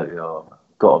go there.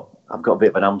 I've got a bit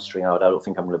of an hamstring out. I don't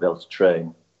think I'm going to be able to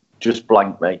train. Just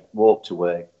blank, mate. Walked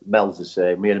away. Mel's the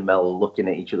same. Me and Mel are looking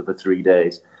at each other for 3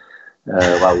 days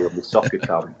while we were on the soccer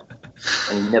camp,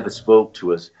 and he never spoke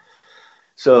to us.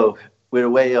 So we're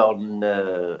away on.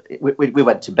 We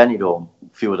went to Benidorm.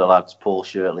 A few of the lads, Paul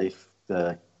Shirtliff,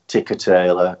 Ticker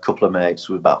Taylor, a couple of mates,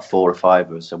 with about 4 or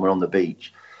 5 of us, and we're on the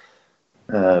beach.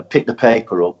 Pick the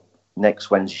paper up.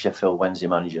 Next Wednesday, Sheffield Wednesday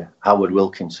manager, Howard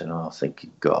Wilkinson. Oh, thinking,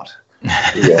 God,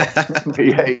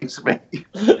 he hates me.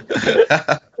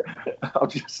 I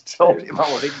just told him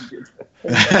I was injured.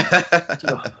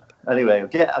 So, anyway,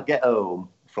 I get home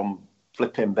from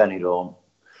flipping Benidorm,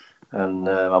 and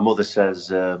my mother says,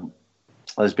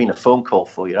 there's been a phone call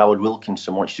for you. Howard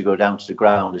Wilkinson wants you to go down to the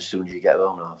ground as soon as you get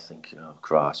home. And I was thinking, oh,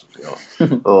 Christ.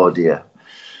 Oh, dear.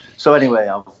 So anyway,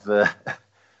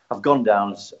 I've gone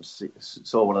down,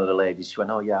 saw one of the ladies. She went,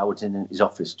 oh, yeah, Howard's in his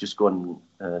office. Just go and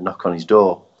knock on his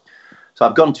door. So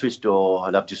I've gone to his door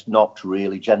and I've just knocked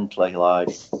really gently, like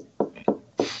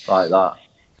that.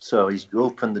 So he's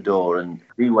opened the door and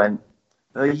he went,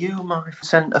 are you my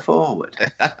centre forward?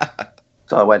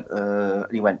 So I went,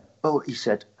 and he went, oh, he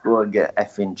said, go and get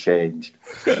effing changed.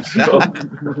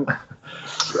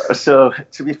 So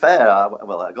to be fair,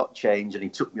 I got changed and he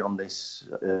took me on this,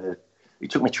 he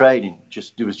took me training.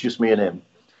 It was just me and him.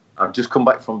 I've just come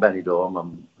back from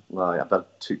Benidorm. I've had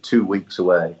 2 weeks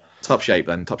away. Top shape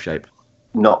then, top shape.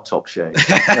 Not top shape.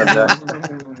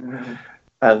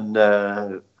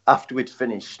 and after we'd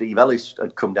finished, Steve Ellis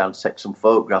had come down to take some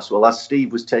photographs. Well, as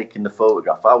Steve was taking the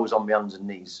photograph, I was on my hands and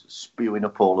knees, spewing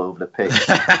up all over the pitch.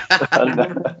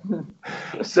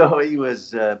 So he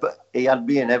was, but he had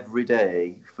me in every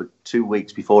day for 2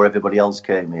 weeks before everybody else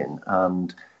came in.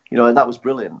 And, that was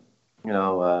brilliant.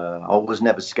 I was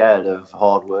never scared of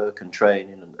hard work and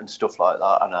training and stuff like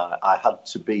that. And I had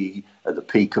to be at the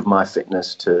peak of my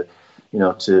fitness to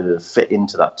fit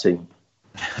into that team.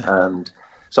 And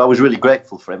so I was really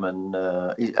grateful for him,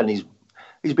 and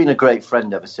he's been a great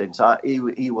friend ever since.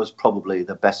 He was probably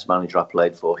the best manager I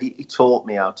played for. He taught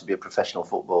me how to be a professional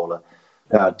footballer.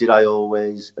 Did I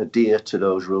always adhere to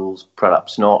those rules?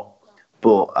 Perhaps not,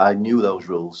 but I knew those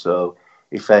rules. So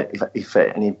if there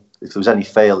was any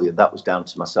failure, that was down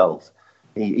to myself.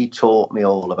 He taught me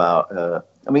all about.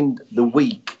 The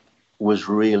week was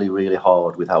really, really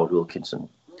hard with Howard Wilkinson,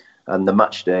 and the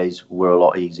match days were a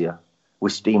lot easier. We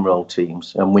steamrolled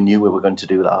teams, and we knew we were going to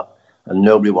do that, and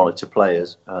nobody wanted to play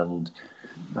us. And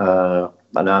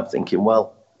I'm thinking,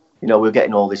 well, we're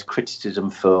getting all this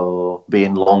criticism for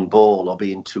being long ball or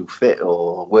being too fit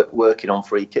or working on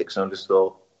free kicks, and I just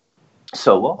thought,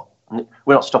 so what?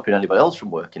 We're not stopping anybody else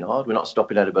from working hard. We're not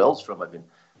stopping anybody else from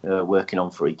working on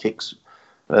free kicks.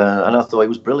 And I thought it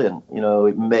was brilliant.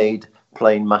 It made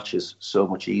playing matches so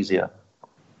much easier.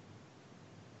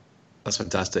 That's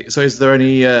fantastic. So is there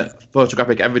any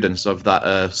photographic evidence of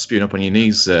that spewing up on your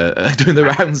knees doing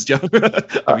the rounds, John?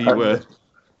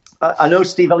 I know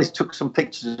Steve Ellis took some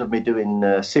pictures of me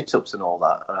doing sit-ups and all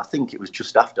that, and I think it was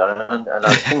just after. And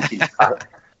I think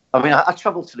I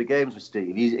travelled to the games with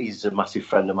Steve. He's a massive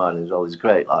friend of mine as well. He's a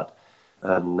great lad.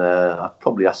 And I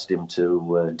probably asked him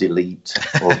to delete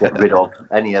or get rid of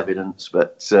any evidence,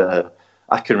 but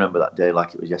I can remember that day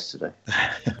like it was yesterday.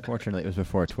 Fortunately, it was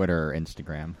before Twitter or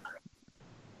Instagram.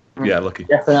 Yeah, lucky.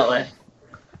 Definitely.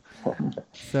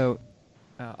 So,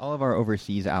 all of our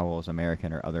overseas owls,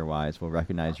 American or otherwise, will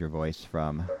recognize your voice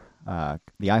from the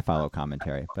iFollow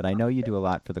commentary. But I know you do a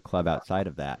lot for the club outside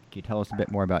of that. Can you tell us a bit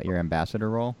more about your ambassador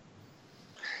role?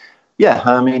 Yeah,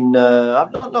 I'm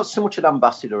not so much an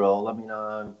ambassador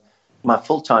role. My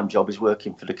full-time job is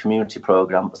working for the community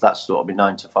programme. That's sort of my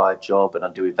 9 to 5 job, and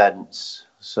I do events.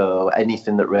 So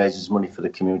anything that raises money for the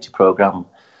community programme,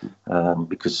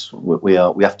 because we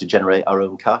have to generate our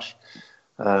own cash.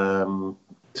 So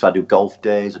I do golf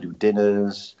days, I do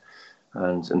dinners,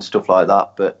 and stuff like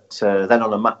that. But then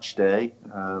on a match day,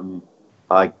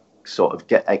 I sort of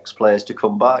get ex-players to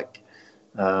come back.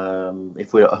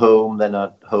 If we're at home, then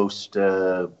I host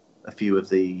a few of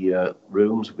the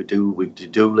rooms. We do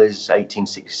Dooley's,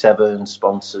 1867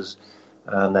 sponsors,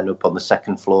 and then up on the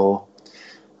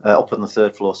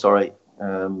third floor, sorry.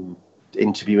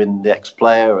 Interviewing the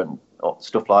ex-player and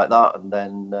stuff like that, and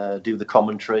then do the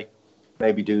commentary,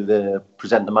 maybe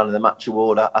present the man of the match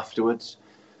award afterwards.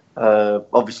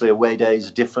 Obviously, away days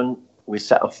are different. We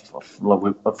set off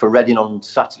for Reading on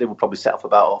Saturday. We'll probably set off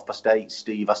about 8:30.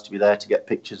 Steve has to be there to get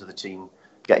pictures of the team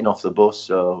getting off the bus,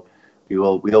 so we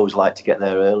always like to get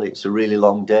there early. It's a really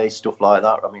long day, stuff like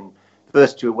that.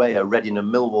 First two away are Reading and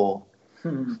Millwall.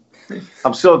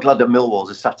 I'm so glad that Millwall's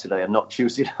a Saturday and not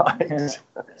Tuesday night.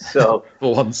 So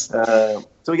for once, so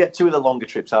we get two of the longer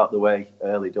trips out of the way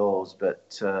early doors.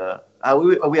 But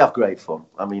we have great fun.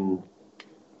 I've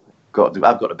got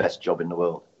the best job in the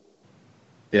world.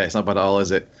 Yeah, it's not bad at all,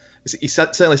 is it? You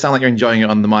certainly sound like you're enjoying it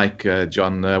on the mic,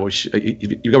 John. Which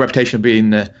you've got a reputation of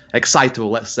being excitable,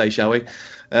 let's say, shall we?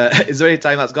 Is there any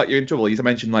time that's got you in trouble? You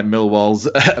mentioned like Millwall's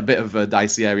a bit of a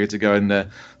dicey area to go and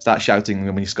start shouting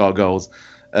when you score goals.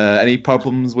 Any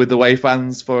problems with the away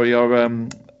fans for your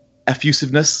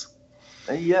effusiveness?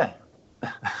 Yeah.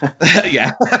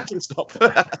 Yeah. Stop.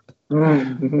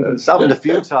 It's happened a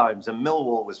few times, and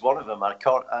Millwall was one of them. I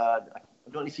don't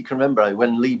know if you can remember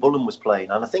when Lee Bullen was playing,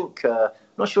 and I think I'm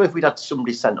not sure if we'd had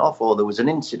somebody sent off or there was an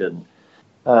incident.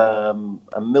 and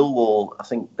Millwall, I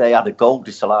think they had a goal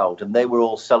disallowed, and they were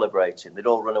all celebrating. They'd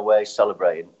all run away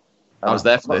celebrating. I was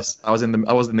there for this. I was in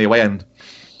the away end.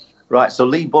 Right, so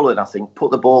Lee Bullen, I think,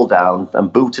 put the ball down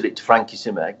and booted it to Frankie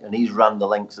Simek, and he's ran the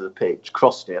length of the pitch,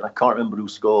 crossed it, and I can't remember who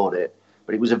scored it,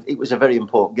 but it was a very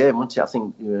important game, wasn't it? I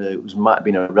think it might have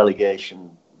been a relegation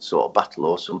sort of battle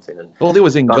or something. And Lee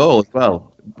was in goal as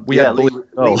well. Lee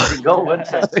was in goal,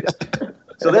 wasn't it?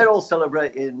 So they're all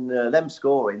celebrating them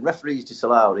scoring. Referees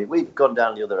disallowed it. We've gone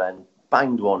down the other end,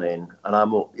 banged one in, and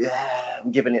I'm up. Yeah,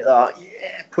 I'm giving it that.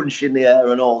 Yeah, punch in the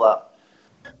air and all that.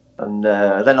 And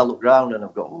then I look round and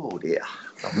I've got, oh dear,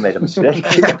 I've made a mistake.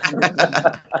 And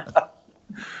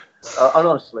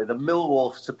honestly, the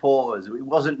Millwall supporters, it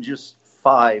wasn't just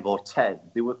 5 or 10.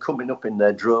 They were coming up in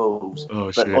their droves.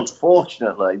 Oh, but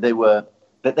unfortunately,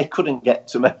 they couldn't get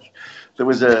to me. It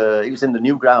was in the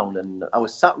new ground, and I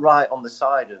was sat right on the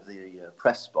side of the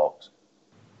press box.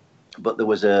 But there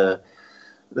was a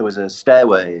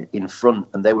stairway in front,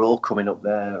 and they were all coming up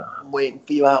there. I'm waiting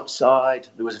for you outside.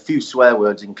 There was a few swear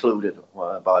words included,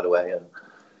 by the way.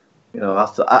 And I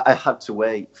thought I had to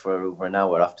wait for over an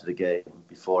hour after the game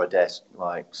before I dared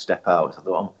step out. I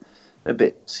thought I'm a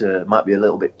bit might be a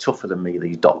little bit tougher than me,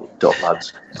 these dot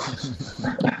lads.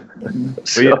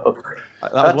 So,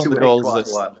 that was one of the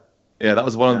goals. Yeah, that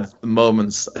was one of the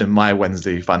moments in my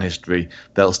Wednesday fan history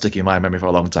that'll stick in my memory for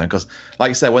a long time. Because, like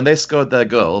you said, when they scored their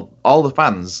goal, all the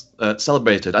fans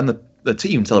celebrated, and the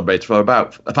team celebrated for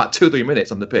about 2 or 3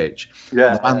 minutes on the pitch.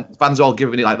 Yeah, the fans all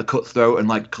giving it the cutthroat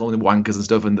and calling them wankers and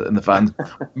stuff, and the fans.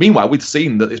 Meanwhile, we'd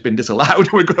seen that it's been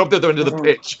disallowed. We're going up the other end of the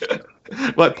pitch,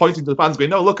 pointing to the fans, going,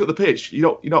 "No, look at the pitch.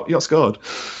 You not scored."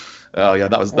 Oh yeah,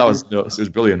 that was nuts. It was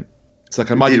brilliant. So I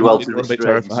can imagine well a bit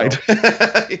terrified.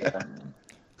 Yeah.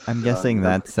 I'm guessing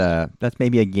that's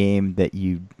maybe a game that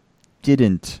you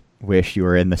didn't wish you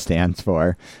were in the stands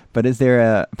for. But is there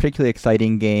a particularly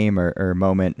exciting game or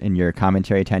moment in your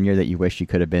commentary tenure that you wish you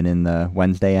could have been in the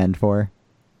Wednesday end for?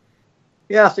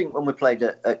 Yeah, I think when we played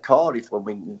at Cardiff, when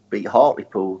we beat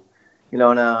Hartlepool,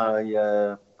 and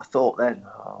I thought then,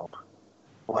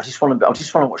 I just want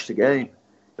to watch the game.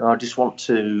 I just want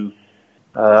to,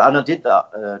 and I did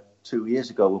that 2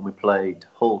 years ago when we played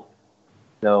Hull.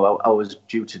 I was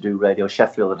due to do Radio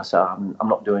Sheffield, and I said, I'm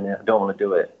not doing it. I don't want to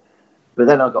do it. But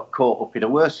then I got caught up in a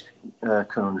worse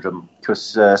conundrum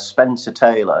because Spencer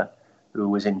Taylor, who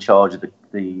was in charge of the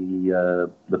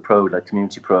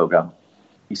community programme,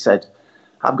 he said,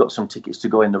 I've got some tickets to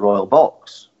go in the Royal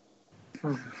Box.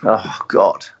 Oh,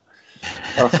 God.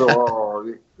 I thought,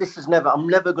 I'm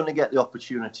never going to get the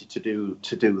opportunity to do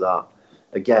that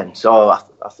again. So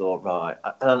I thought, right.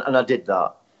 And I did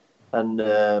that. And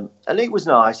it was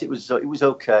nice. It was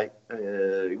okay.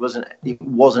 It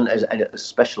wasn't as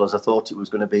special as I thought it was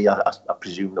going to be. I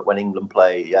presume that when England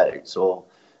play, it's all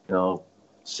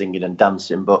singing and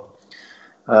dancing. But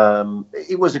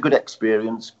it was a good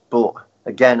experience. But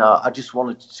again, I just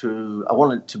wanted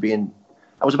to be in.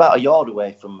 I was about a yard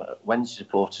away from Wednesday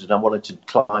supporters, and I wanted to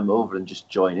climb over and just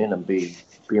join in and be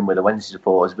in with the Wednesday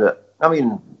supporters. But I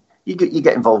mean, you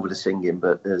get involved with the singing,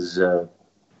 but there's.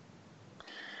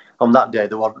 On that day,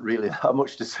 there wasn't really that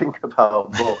much to think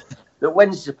about. But the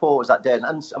Wednesday supporters that day, and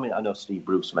I mean, I know Steve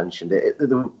Bruce mentioned it,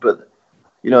 but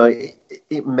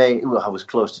it made. Well, I was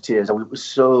close to tears. I was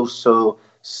so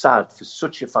sad for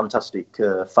such a fantastic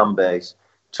fan base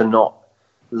to not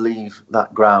leave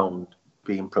that ground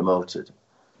being promoted,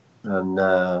 and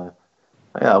I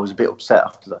was a bit upset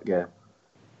after that game.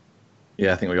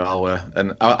 Yeah, I think we all were,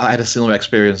 and I had a similar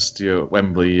experience to you at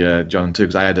Wembley, John, too,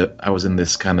 because I was in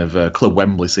this kind of Club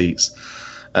Wembley seats,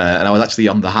 and I was actually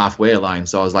on the halfway line,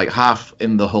 so I was half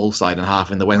in the Hull side and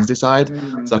half in the Wednesday side,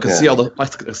 so I could see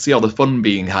all the fun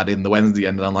being had in the Wednesday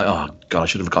end, and I'm like, oh God, I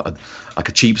should have got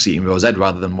a cheap seat in Rose Ed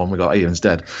rather than one we got here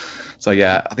instead. So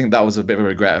yeah, I think that was a bit of a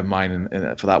regret of mine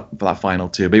for that final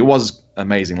too, but it was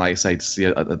amazing, like you say, to see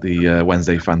the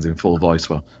Wednesday fans in full voice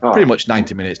for pretty much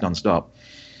 90 minutes non-stop.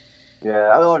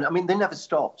 Yeah, I mean, they never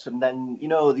stopped. And then,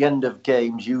 at the end of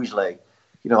games, usually,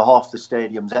 half the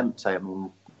stadium's empty. I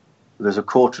mean, there's a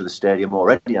quarter of the stadium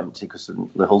already empty because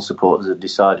the Hull supporters have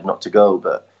decided not to go.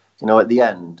 But, at the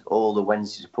end, all the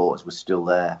Wednesday supporters were still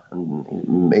there.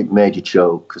 And it made you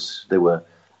choke because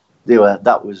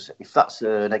if that's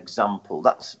an example,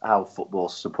 that's how football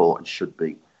supporters should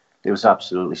be. It was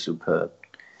absolutely superb.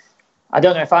 I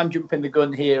don't know if I'm jumping the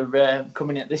gun here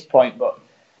coming at this point, but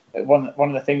one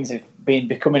of the things of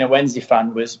becoming a Wednesday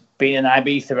fan was being in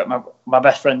Ibiza at my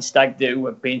best friend's stag do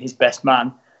and being his best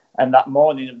man, and that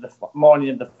morning of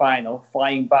the final,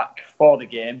 flying back for the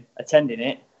game, attending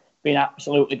it, being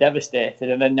absolutely devastated,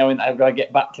 and then knowing that I've got to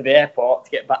get back to the airport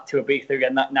to get back to Ibiza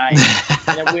again that night.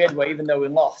 In a weird way, even though we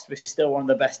lost, it was still one of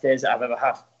the best days that I've ever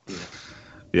had.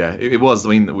 Yeah, it was. I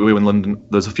mean, we were in London.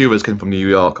 There's a few of us came from New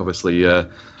York, obviously,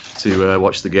 to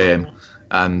watch the game.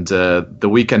 And the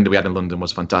weekend we had in London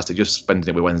was fantastic. Just spending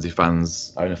it with Wednesday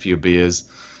fans, having a few beers.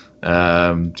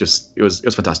 It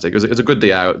was fantastic. It was a good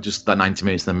day out. Just that 90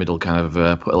 minutes in the middle kind of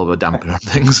put a little bit of damper on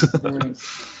things.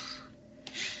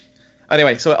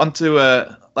 Anyway, so on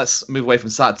to let's move away from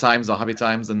sad times or happy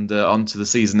times and on to the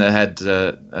season ahead.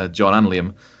 John and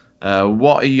Liam,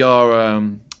 what are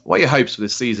your hopes for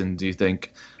this season? Do you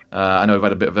think? I know we've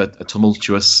had a bit of a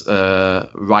tumultuous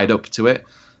ride up to it.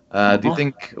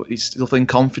 Do you still think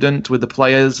confident with the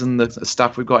players and the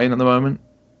staff we've got in at the moment?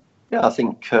 Yeah, I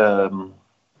think I'm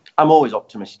always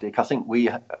optimistic. I think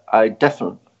I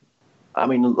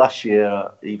mean, last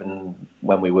year, even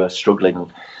when we were struggling,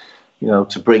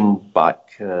 to bring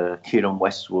back Kieran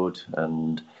Westwood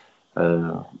and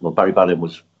Barry Bannon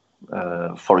was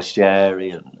Forestieri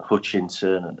and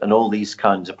Hutchinson and all these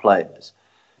kinds of players,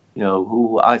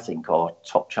 who I think are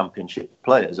top championship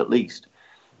players at least.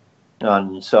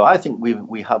 And so I think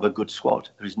we have a good squad.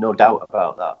 There is no doubt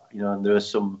about that. And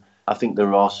I think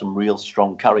there are some real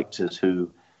strong characters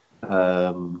who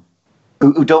don't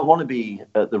want to be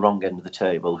at the wrong end of the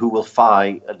table, who will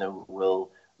fight and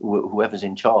whoever's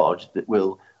in charge that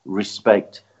will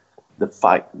respect the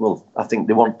fight. Well, I think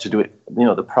they want to do it,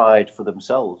 the pride for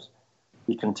themselves.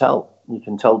 You can tell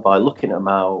by looking at them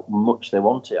how much they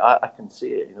want it. I can see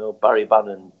it. Barry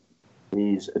Bannon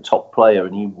is a top player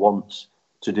and he wants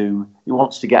to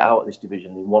get out of this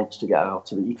division. He wants to get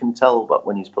out of it. You can tell, but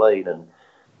when he's playing and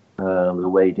the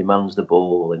way he demands the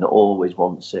ball and always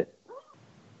wants it.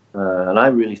 And I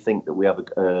really think that we have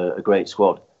a great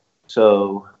squad.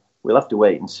 So we'll have to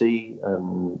wait and see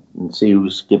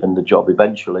who's given the job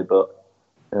eventually. But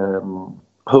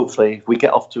hopefully, if we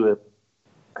get off to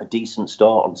a decent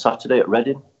start on Saturday at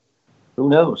Reading, who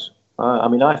knows? I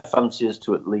mean, I fancy us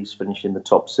to at least finish in the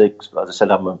top 6. But as I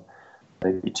said, I'm an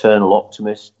eternal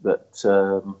optimist that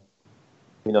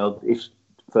if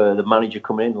for the manager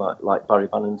coming in like Barry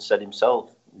Bannon said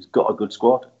himself, he's got a good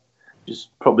squad. Just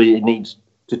probably needs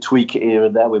to tweak it here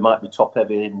and there. We might be top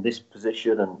heavy in this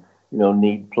position and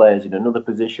need players in another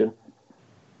position.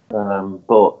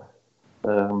 But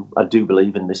I do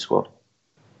believe in this squad.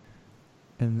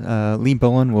 And Lee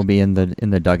Bullen will be in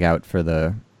the dugout for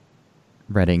the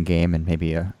Reading game and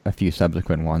maybe a few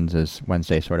subsequent ones as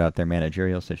Wednesday sort out their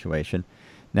managerial situation.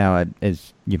 Now,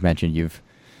 as you've mentioned, you've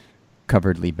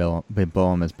covered Lee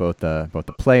Bullen as both a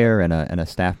player and a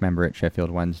staff member at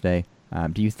Sheffield Wednesday.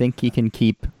 Do you think he can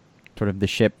keep sort of the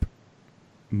ship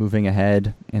moving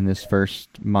ahead in this first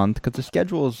month? Because the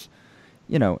schedule's,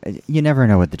 you never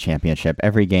know with the championship.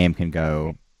 Every game can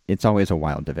go. It's always a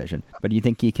wild division. But do you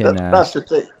think he can... That's the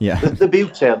thing. Yeah. The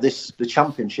beauty of the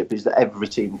championship is that every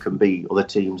team can beat other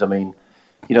teams. I mean,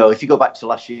 if you go back to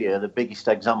last year, the biggest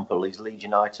example is Leeds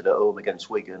United at home against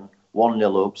Wigan,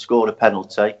 1-0 up, scored a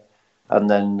penalty, and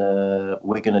then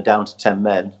Wigan are down to 10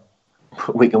 men.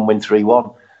 Wigan win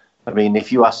 3-1. I mean,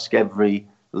 if you ask every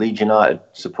Leeds United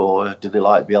supporter, do they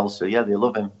like Bielsa? Yeah, they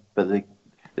love him, but they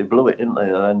blew it, didn't they,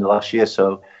 at the end of last year?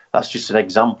 So that's just an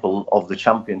example of the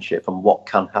championship and what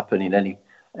can happen in any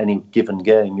given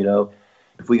game.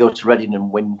 If we go to Reading and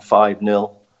win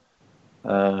 5-0,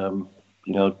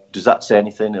 does that say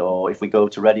anything? Or if we go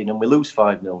to Reading and we lose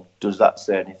 5-0, does that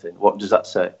say anything? What does that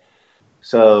say?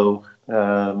 So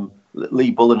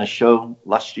Lee Bullen has shown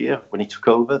last year when he took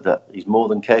over that he's more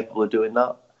than capable of doing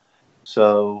that.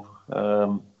 So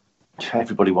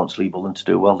everybody wants Lee Bullen to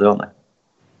do well, don't they?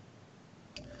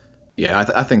 Yeah,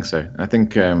 I think so. I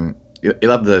think he'll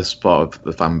have the support of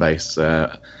the fan base.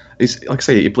 He's, like I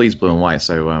say, he bleeds blue and white.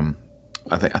 So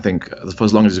I think for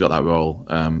as long as he's got that role,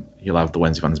 he'll have the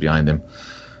Wednesday fans behind him.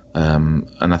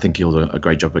 And I think he'll do a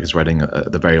great job against Reading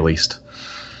at the very least.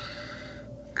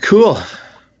 Cool.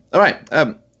 All right.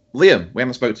 Liam, we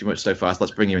haven't spoken to you much so far, so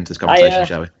let's bring you into this conversation,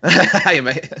 shall we? Hey,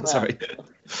 mate. Sorry.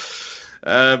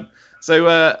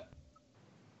 So,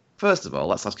 first of all,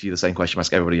 let's ask you the same question I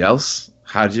ask everybody else.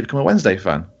 How did you become a Wednesday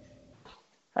fan?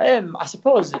 I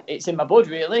suppose it's in my blood,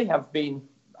 really. I've been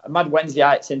a mad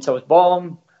Wednesdayite since I was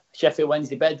born. Sheffield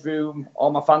Wednesday bedroom.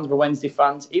 All my fans were Wednesday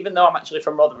fans, even though I'm actually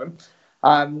from Rotherham.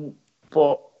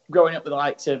 But growing up with the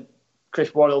likes of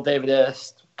Chris Waddle, David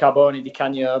Hurst, Carboni, Di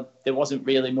Canio, there wasn't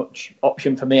really much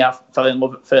option for me. I fell in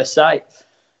love at first sight.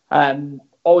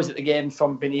 Always at the games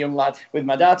from being a young lad with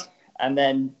my dad, and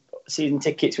then season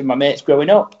tickets with my mates growing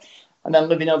up. And then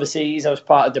living overseas, I was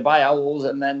part of Dubai Owls,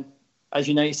 and then, as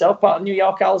you know yourself, part of New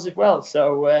York Owls as well.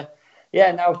 So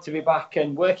yeah, now to be back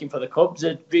and working for the club's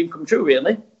a dream come true,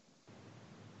 really.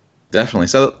 Definitely.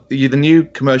 So you're the new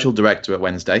commercial director at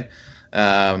Wednesday.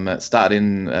 Started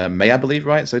in May, I believe,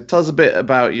 right? So tell us a bit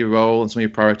about your role and some of your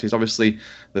priorities. Obviously,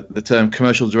 the term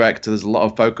commercial director, there's a lot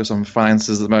of focus on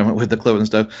finances at the moment with the club and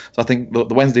stuff. So I think the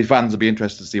Wednesday fans will be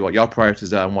interested to see what your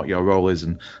priorities are and what your role is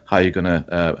and how you're going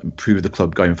to improve the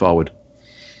club going forward.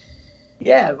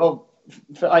 Yeah, well,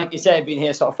 like you say, I've been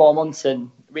here sort of 4 months and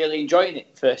really enjoying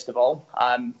it, first of all.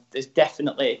 There's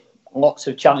definitely lots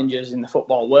of challenges in the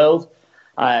football world.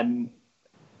 1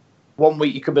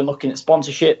 week you could be looking at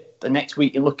sponsorship, the next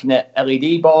week you're looking at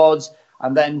LED boards,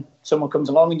 and then someone comes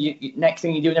along and next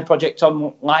thing you're doing a project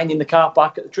on lining the car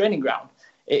park at the training ground.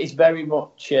 It is very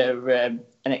much an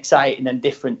exciting and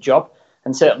different job,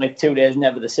 and certainly 2 days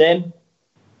never the same.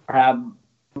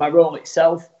 My role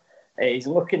itself is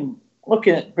looking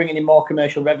at bringing in more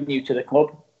commercial revenue to the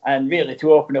club and really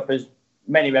to open up as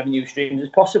many revenue streams as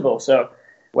possible. So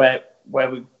where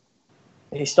we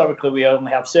historically we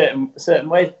only have certain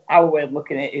ways, our way of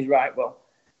looking at it is, right, well,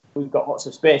 we've got lots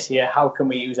of space here, how can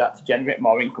we use that to generate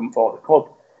more income for the club?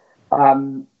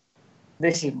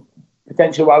 This is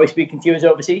potentially why we're speaking to you as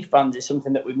overseas fans. It's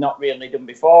something that we've not really done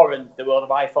before, and the world of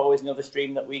iFollow is another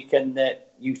stream that we can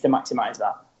use to maximise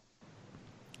that.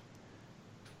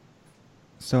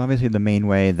 So obviously the main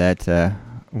way that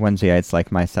Wednesdayites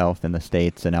like myself in the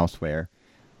States and elsewhere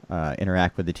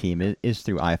interact with the team is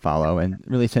through iFollow. And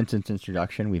really since its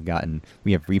introduction, we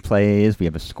have replays, we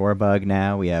have a score bug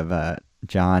now, we have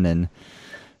John and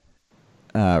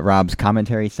Rob's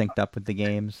commentary synced up with the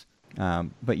games.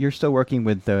 But you're still working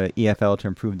with the EFL to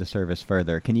improve the service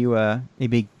further. Can you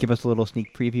maybe give us a little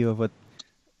sneak preview of what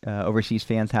overseas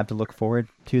fans have to look forward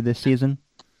to this season?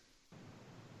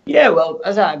 Yeah, well,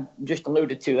 as I just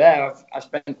alluded to there, I've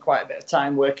spent quite a bit of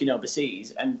time working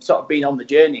overseas and sort of been on the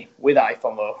journey with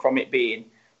iFollow, from it being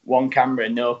one camera,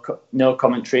 no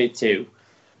commentary, to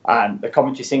the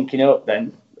commentary syncing up,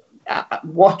 then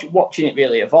watching it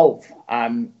really evolve.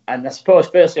 And I suppose,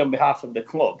 firstly, on behalf of the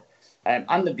club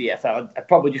and the DFL, I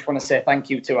probably just want to say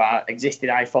thank you to our existing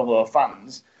iFollow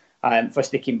fans for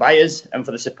sticking by us and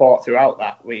for the support throughout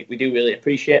that. We do really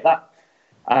appreciate that.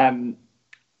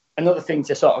 Another thing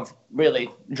to sort of really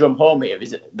drum home here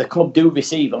is that the club do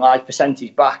receive a large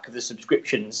percentage back of the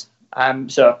subscriptions.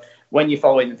 So when you're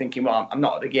following and thinking, well, I'm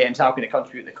not at the games, how can I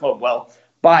contribute to the club? Well,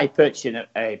 by purchasing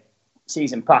a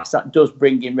season pass, that does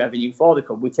bring in revenue for the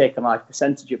club. We take a large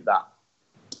percentage of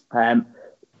that.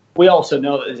 We also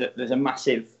know that there's a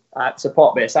massive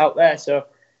support base out there. So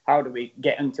how do we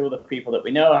get into other people that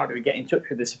we know? How do we get in touch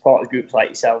with the supporters groups like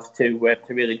yourself to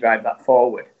really drive that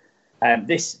forward?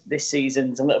 This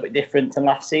season's a little bit different to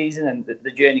last season, and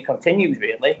the journey continues,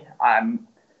 really.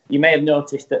 You may have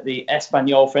noticed that the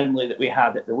Espanyol friendly that we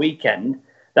had at the weekend,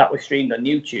 that was streamed on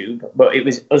YouTube, but it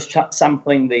was us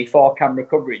sampling the 4-camera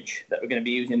coverage that we're going to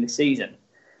be using this season.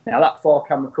 Now, that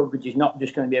 4-camera coverage is not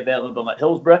just going to be available at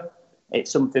Hillsborough. It's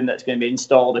something that's going to be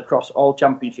installed across all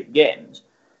championship games,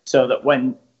 so that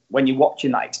when you're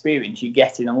watching that experience, you're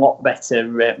getting a lot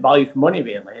better value for money,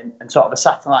 really, and sort of a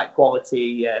satellite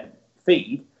quality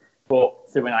feed, but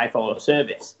through an iFollow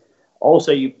service.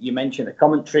 Also, you mentioned the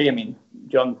commentary. I mean,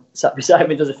 John sat beside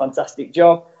me, does a fantastic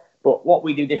job. But what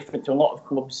we do different to a lot of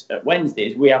clubs at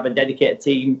Wednesdays, we have a dedicated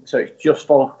team, so it's just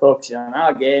focusing on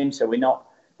our game. So we're not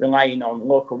relying on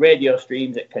local radio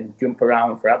streams that can jump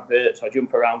around for adverts or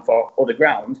jump around for other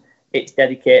grounds. It's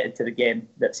dedicated to the game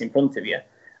that's in front of you.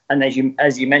 And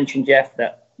as you mentioned, Jeff,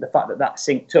 that the fact that that's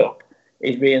synced up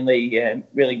is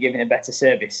really giving a better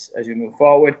service as we move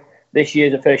forward. This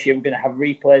year's the first year we're going to have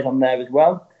replays on there as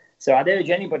well. So I'd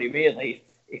urge anybody, really,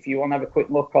 if you want to have a quick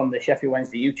look on the Sheffield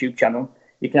Wednesday YouTube channel,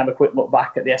 you can have a quick look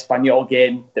back at the Espanyol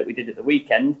game that we did at the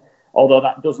weekend. Although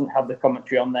that doesn't have the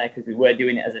commentary on there because we were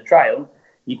doing it as a trial,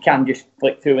 you can just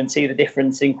flick through and see the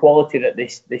difference in quality that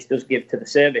this does give to the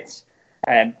service.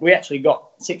 We actually got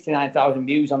 69,000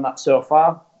 views on that so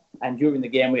far. And during the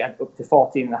game, we had up to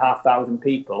 14,500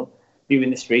 people viewing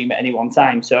the stream at any one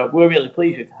time. So we're really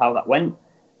pleased with how that went.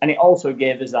 And it also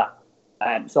gave us that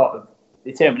sort of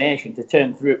determination to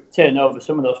turn over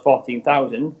some of those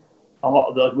 14,000. A lot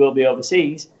of those will be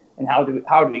overseas. And how do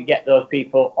we get those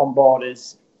people on board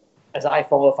as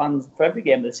iFollow fans for every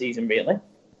game of the season, really?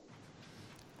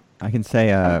 I can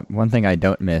say one thing I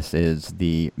don't miss is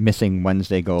the missing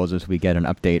Wednesday goals as we get an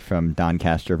update from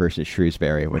Doncaster versus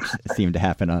Shrewsbury, which seemed to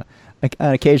happen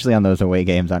occasionally on those away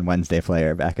games on Wednesday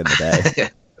Player back in the day.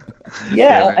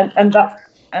 Yeah,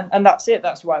 and that's it.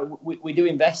 That's why we do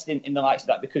invest in the likes of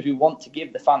that, because we want to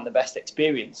give the fan the best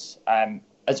experience.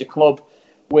 As a club,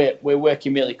 we're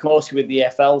working really closely with the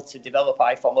EFL to develop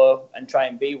iFollow and try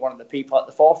and be one of the people at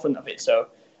the forefront of it. So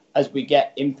as we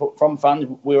get input from fans,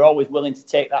 we're always willing to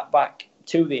take that back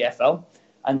to the EFL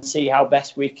and see how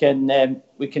best we can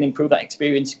improve that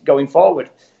experience going forward.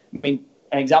 I mean,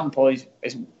 an example is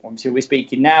obviously we're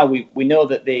speaking now. We know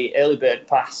that the early bird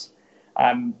pass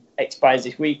expires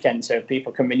this weekend, so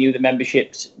people can renew the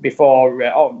memberships before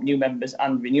new members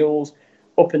and renewals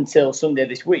up until Sunday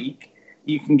this week.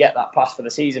 You can get that pass for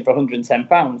the season for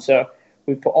 £110. So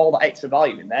we've put all that extra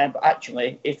value in there. But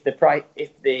actually, if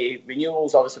the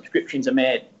renewals or the subscriptions are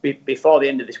made before the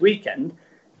end of this weekend,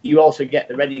 you also get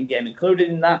the Reading game included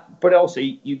in that. But also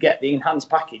you get the enhanced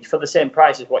package for the same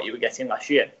price as what you were getting last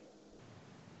year.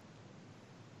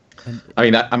 I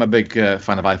mean, I'm a big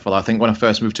fan of iFollow. I think when I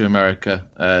first moved to America,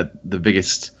 the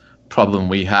biggest problem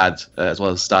we had, as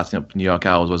well as starting up New York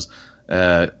Owls, was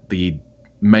the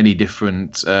many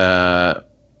different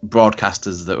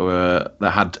broadcasters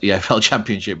that had EFL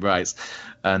Championship rights,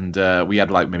 and we had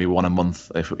like maybe one a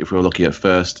month if we were lucky at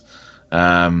first.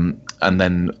 And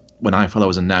then when iFollow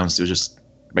was announced, it was just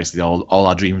basically all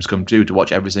our dreams come true to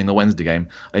watch every single Wednesday game.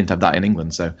 I didn't have that in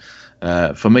England, so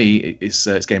for me, it's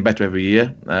getting better every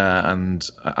year, and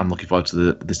I'm looking forward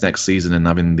to this next season and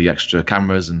having the extra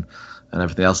cameras and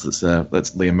everything else that's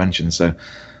Liam mentioned.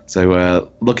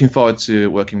 So looking forward to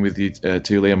working with you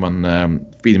too, Liam, on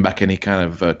feeding back any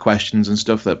kind of questions and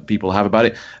stuff that people have about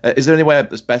it. Is there any way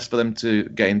that's best for them to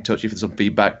get in touch if there's some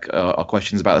feedback or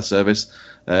questions about the service?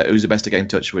 Who's the best to get in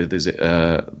touch with? Is it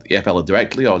EFL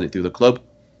directly, or is it through the club?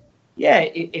 Yeah,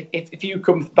 if you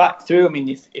come back through, I mean,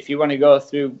 if you want to go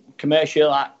through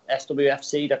commercial at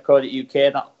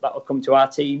swfc.co.uk, that will come to our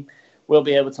team. We'll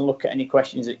be able to look at any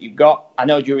questions that you've got. I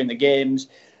know during the games,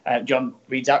 John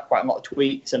reads out quite a lot of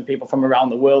tweets, and people from around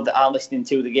the world that are listening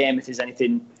to the game, if there's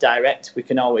anything direct, we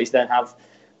can always then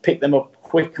pick them up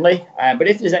quickly. But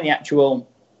if there's any actual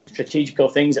strategical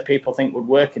things that people think would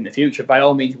work in the future, by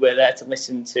all means, we're there to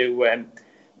listen to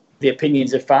the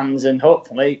opinions of fans and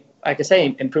hopefully, like I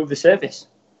say, improve the service.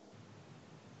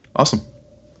 Awesome.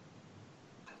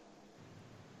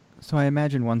 So I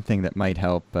imagine one thing that might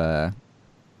help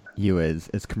you as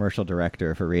commercial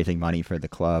director for raising money for the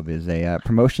club is a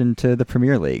promotion to the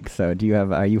Premier League. So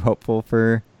are you hopeful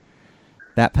for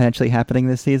that potentially happening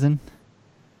this season?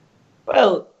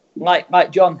 Well,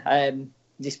 like John,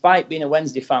 despite being a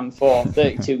Wednesday fan for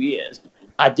 32 years,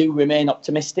 I do remain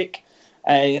optimistic.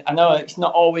 I know it's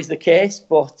not always the case,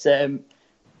 but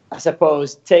I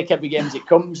suppose take every game as it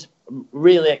comes. I'm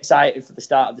really excited for the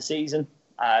start of the season.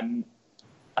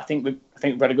 I think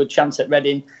we've got a good chance at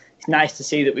Reading. It's nice to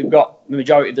see that we've got the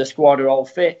majority of the squad are all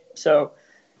fit. So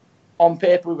on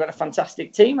paper, we've got a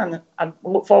fantastic team, and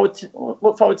look forward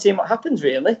to seeing what happens.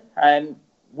 Really,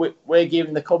 we're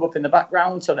gearing the club up in the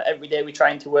background so that every day we're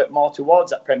trying to work more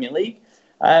towards that Premier League.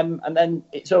 And then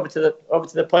it's over to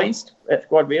the playing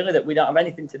squad really that we don't have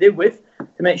anything to do with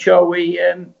to make sure we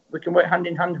can work hand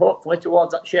in hand, hopefully,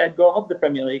 towards that shared goal of the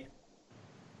Premier League.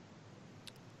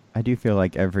 I do feel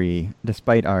like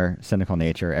despite our cynical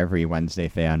nature, every Wednesday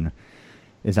fan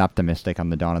is optimistic on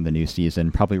the dawn of the new season,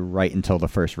 probably right until the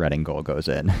first Reading goal goes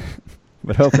in.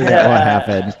 But hopefully that won't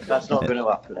happen. That's not going to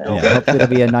happen. No. Yeah, hopefully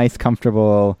it'll be a nice,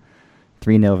 comfortable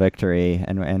 3-0 victory,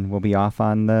 and we'll be off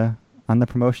on the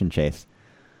promotion chase.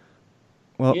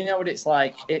 Well, you know what it's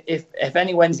like. If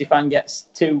any Wednesday fan gets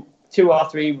two or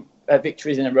three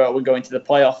victories in a row, we're going to the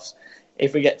playoffs.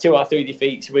 If we get 2 or 3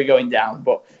 defeats, we're going down.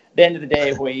 But at the end of the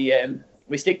day,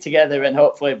 we stick together and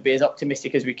hopefully be as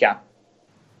optimistic as we can.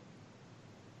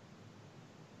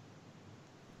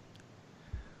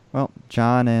 Well,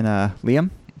 John and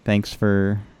Liam, thanks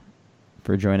for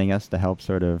joining us to help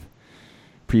sort of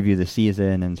preview the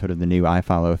season and sort of the new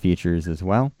iFollow features as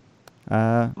well.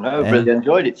 Really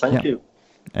enjoyed it. Thank you.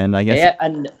 And I guess... Yeah,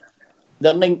 and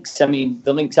the links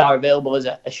are available as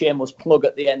a shameless plug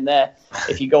at the end there.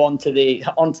 If you go onto the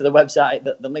website,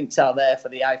 the links are there for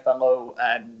the iFollow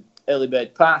early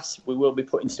bird pass. We will be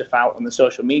putting stuff out on the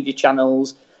social media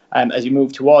channels as we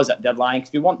move towards that deadline,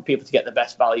 because we want people to get the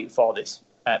best value for this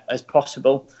as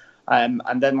possible. And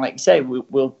then, like you say,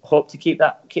 we'll hope to keep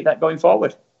that going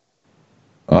forward.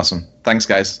 Awesome. Thanks,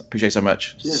 guys. Appreciate it so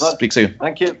much. Cheers, Speak soon.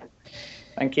 Thank you.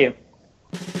 Thank you.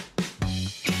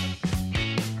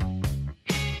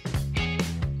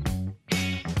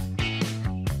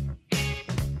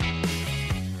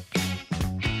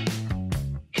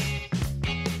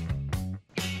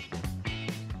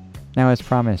 Now, as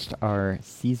promised, our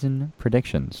season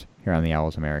predictions here on the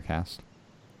Owls Americast.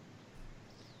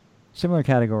 Similar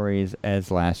categories as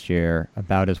last year,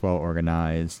 about as well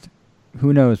organized.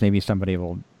 Who knows, maybe somebody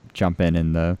will jump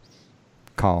in the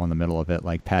call in the middle of it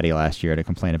like Patty last year to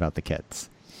complain about the kits.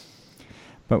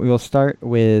 But we will start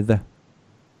with the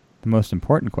most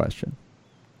important question,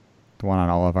 the one on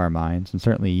all of our minds, and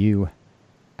certainly you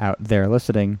out there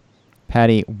listening.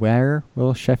 Patty, where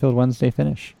will Sheffield Wednesday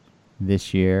finish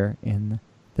this year in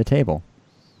the table?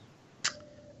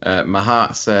 My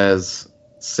heart says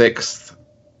 6th.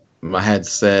 My head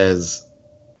says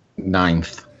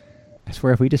 9th. I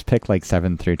swear, if we just pick like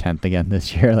 7th through 10th again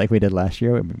this year, like we did last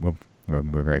year, we're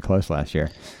very close last year.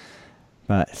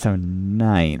 But so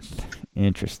 9th,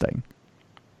 interesting.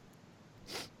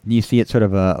 You see it sort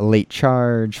of a late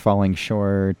charge, falling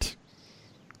short,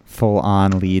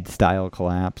 full-on lead style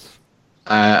collapse.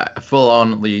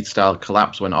 Full-on lead style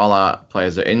collapse when all our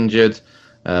players are injured.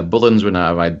 Bullen's run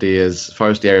out of ideas.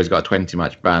 Forestier's got a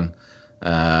 20-match ban.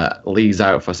 Lee's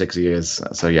out for 6 years.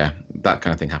 So yeah, that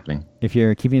kind of thing happening. If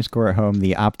you're keeping score at home,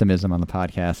 the optimism on the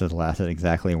podcast has lasted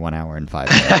exactly 1 hour and 5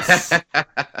 minutes.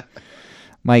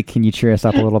 Mike, can you cheer us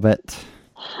up a little bit?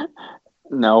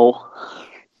 No.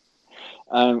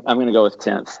 I'm going to go with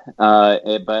 10th.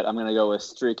 But I'm going to go with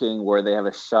streaking where they have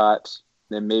a shot.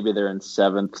 Then maybe they're in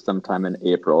 7th sometime in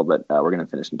April, but we're going to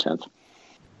finish in 10th.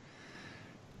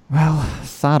 Well,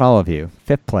 sod all of you.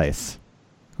 5th place.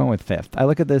 Going with 5th. I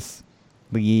look at this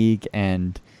league,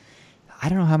 and I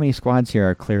don't know how many squads here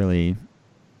are clearly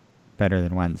better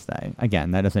than Wednesday.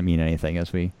 Again, that doesn't mean anything.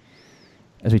 As we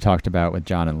talked about with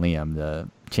John and Liam, the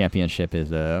championship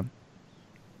is a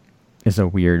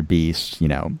weird beast. You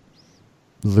know,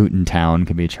 Luton Town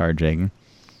could be charging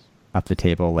up the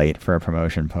table late for a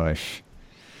promotion push.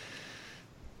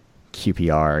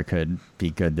 QPR could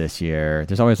be good this year.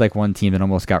 There's always like one team that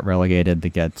almost got relegated that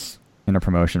gets in a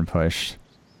promotion push.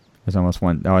 There's always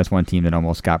one team that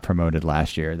almost got promoted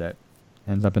last year that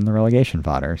ends up in the relegation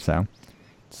fodder. So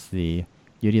it's the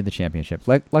beauty of the championship.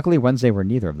 Luckily, Wednesday were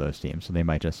neither of those teams, so they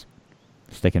might just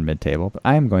stick in mid-table. But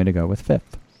I am going to go with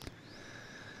 5th.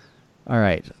 All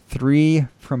right, 3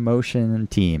 promotion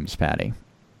teams, Patty.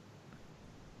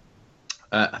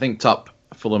 I think top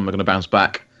Fulham are going to bounce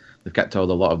back. They've kept hold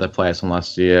of a lot of their players from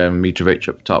last year. Mitrovic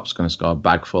up top is going to score a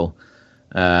bag full.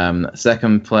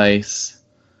 2nd place,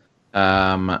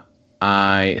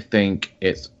 I think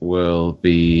it will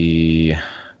be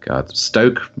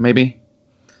Stoke, maybe.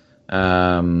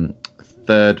 3rd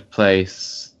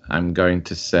place, I'm going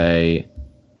to say...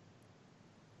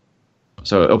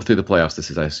 So up through the playoffs,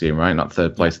 this is, I assume, right? Not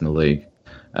 3rd place in the league.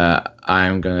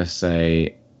 I'm going to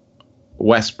say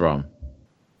West Brom.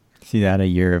 See that, a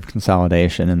year of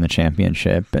consolidation in the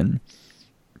championship and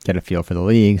get a feel for the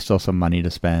league. Still some money to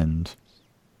spend.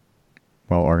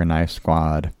 Well-organized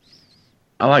squad.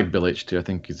 I like Bilic too. I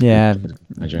think he's a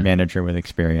good manager with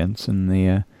experience in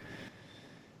the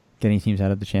getting teams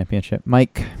out of the championship.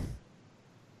 Mike?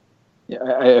 Yeah,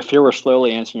 I fear we're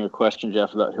slowly answering your question,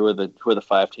 Jeff, about who are the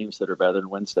 5 teams that are better than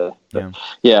Wednesday. But,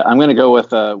 yeah, I'm going to go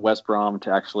with West Brom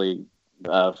to actually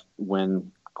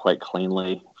win quite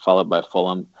cleanly, followed by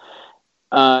Fulham.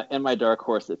 And my dark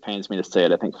horse, it pains me to say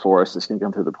it, I think Forest is going to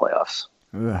come through the playoffs.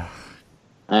 Ugh.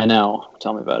 I know.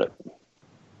 Tell me about it.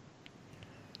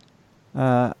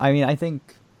 I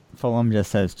think Fulham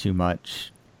just has too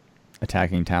much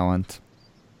attacking talent.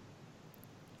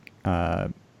 A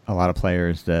lot of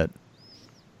players that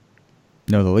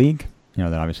know the league,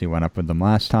 that obviously went up with them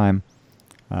last time.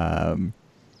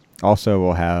 Also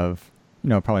will have,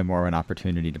 probably more of an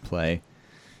opportunity to play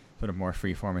sort of more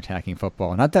free-form attacking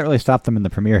football. Not that really stopped them in the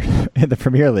Premier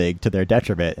League to their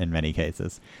detriment in many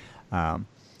cases.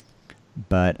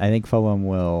 But I think Fulham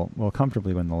will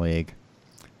comfortably win the league.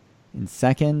 In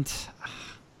 2nd,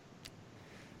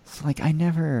 it's like I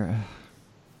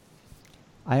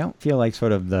don't feel like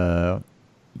sort of the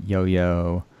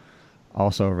yo-yo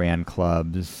also ran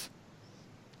clubs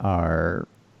are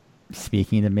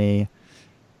speaking to me.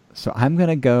 So I'm going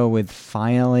to go with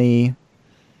finally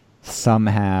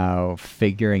somehow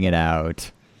figuring it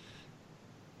out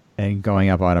and going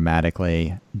up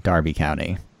automatically Derby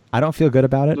County. I don't feel good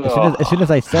about it. As soon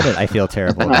as I said it, I feel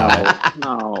terrible about it.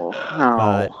 No.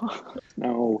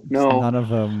 None of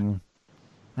them.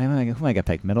 Who am I going to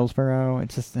pick? Middlesbrough?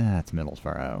 It's just, it's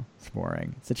Middlesbrough. It's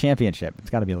boring. It's a championship. It's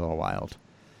got to be a little wild.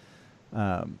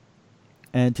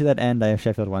 And to that end, I have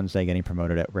Sheffield Wednesday getting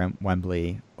promoted at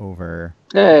Wembley over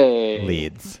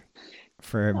Leeds.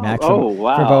 For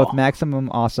both maximum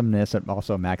awesomeness and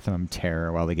also maximum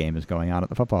terror while the game is going on at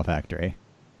the Football Factory.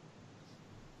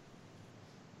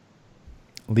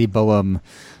 Lee Bullen,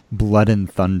 Blood and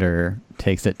Thunder,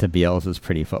 takes it to Bielsa's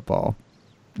Pretty Football.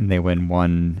 And they win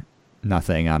 1-0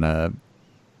 on a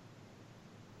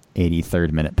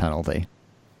 83rd minute penalty.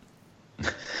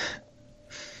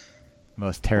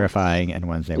 most terrifying and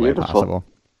Wednesday way Beautiful. possible.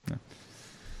 Yeah.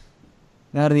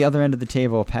 Now to the other end of the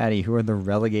table, Patty, who are the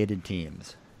relegated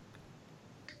teams?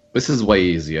 This is way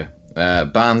easier.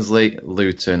 Barnsley,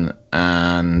 Luton,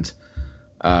 and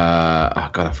oh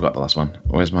god, I forgot the last one.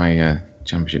 Where's my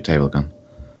championship table gone?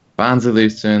 Barnsley,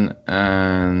 Luton,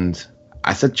 and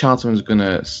I said Charlton was going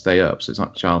to stay up, so it's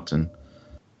not Charlton.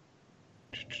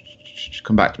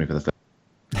 Come back to me for the third.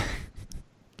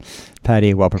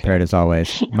 Patty, well prepared as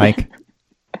always. Mike?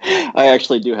 I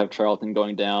actually do have Charlton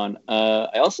going down.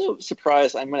 I also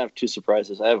surprised. I'm going to have two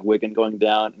surprises. I have Wigan going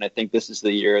down, and I think this is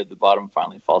the year the bottom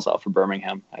finally falls out for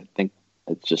Birmingham. I think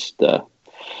it's just the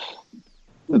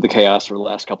chaos over the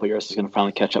last couple of years is going to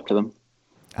finally catch up to them.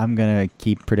 I'm going to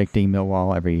keep predicting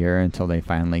Millwall every year until they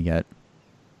finally get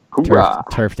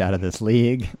turfed out of this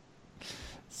league.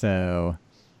 So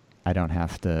I don't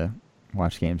have to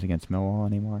watch games against Millwall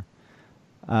anymore.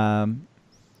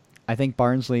 I think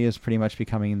Barnsley is pretty much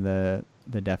becoming the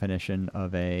definition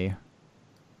of a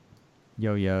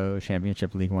yo-yo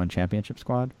championship, League One championship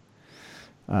squad.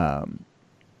 So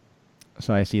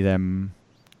I see them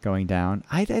going down.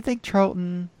 I think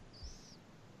Charlton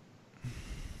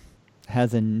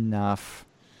has enough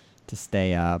to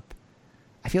stay up.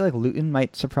 I feel like Luton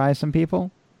might surprise some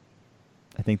people.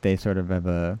 I think they sort of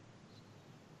know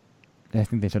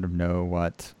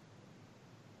what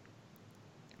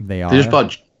they are. They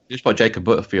just bought Jacob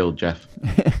Butterfield, Jeff.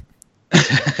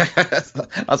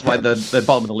 That's why they're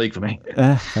bottom of the league for me.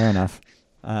 Fair enough.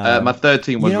 My third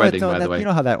team was Reading, by the way. You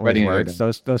know how that Reading works.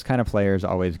 Those kind of players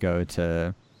always go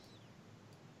to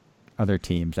other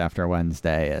teams after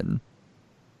Wednesday and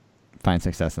find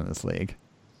success in this league.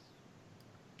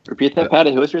 Repeat that,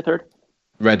 Patty. Who was your third?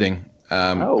 Reading.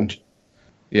 Yeah,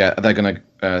 they're going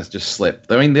to just slip.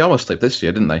 I mean, they almost slipped this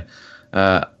year, didn't they?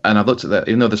 And I've looked at that.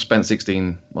 Even though they spent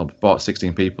bought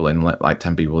 16 people in, let like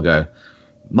 10 people go,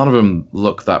 none of them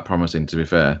look that promising. To be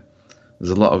fair, there's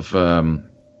a lot of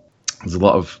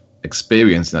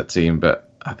experience in that team, but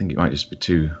I think it might just be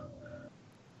too,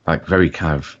 very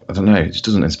kind of, I don't know. It just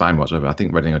doesn't inspire me whatsoever. I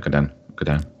think Reading will go down.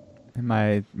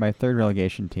 My third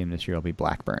relegation team this year will be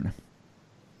Blackburn.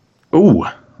 Ooh,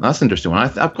 that's an interesting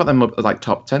one. I've got them up as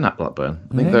top 10 at Blackburn.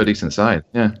 I think they're a decent side.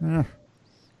 Yeah.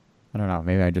 I don't know.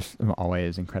 Maybe I just am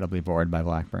always incredibly bored by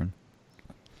Blackburn.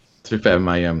 To be fair,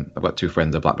 I've got two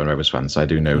friends are Blackburn Rovers fans, so I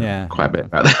do know quite a bit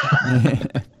about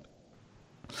that.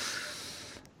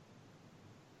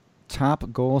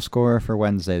 Top goal scorer for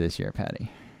Wednesday this year,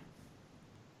 Patty.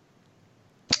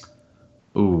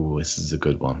 Ooh, this is a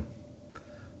good one.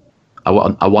 I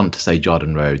want to say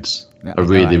Jordan Rhodes. Yeah, I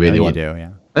really want. You do,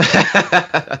 yeah.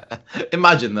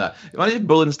 Imagine that. Imagine if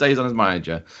Bullen stays on as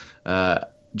manager.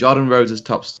 Jordan Rhodes is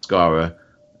top scorer,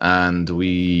 and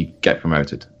we get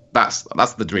promoted. That's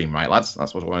the dream, right, lads?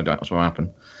 That's what I want to do. That's what will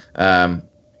happen.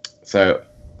 So,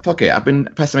 fuck it. I've been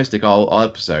pessimistic all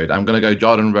episode. I'm going to go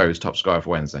Jordan Rhodes, top scorer for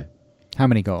Wednesday. How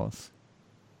many goals?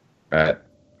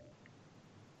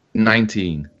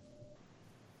 19.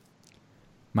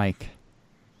 Mike.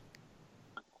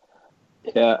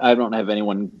 Yeah, I don't have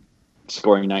anyone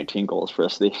scoring 19 goals for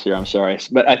us this year. I'm sorry,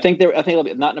 but I think it'll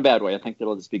be not in a bad way. I think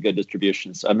it'll just be good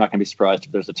distribution. So I'm not going to be surprised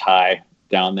if there's a tie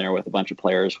down there with a bunch of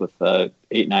players with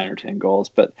 8, 9, or 10 goals.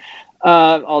 But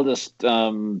I'll just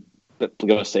go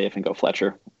safe and go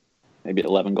Fletcher, maybe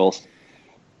 11 goals.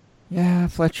 Yeah,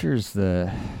 Fletcher's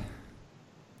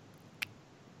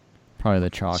probably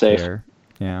the chalk Safe. here.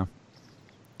 Yeah,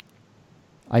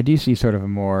 I do see sort of a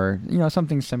more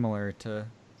something similar to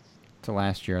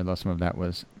last year, though some of that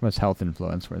was health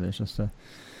influence, where there's just a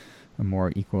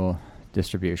more equal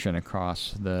distribution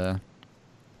across the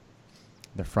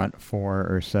front four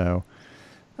or so.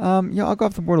 I'll go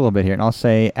off the board a little bit here, and I'll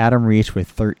say Adam Reach with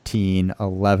 13,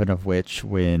 11 of which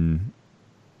win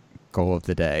goal of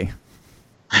the day.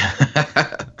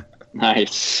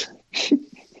 Nice.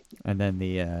 And then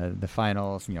the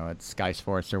finals, it's Sky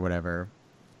Sports or whatever,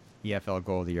 EFL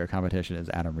Goal of the Year competition is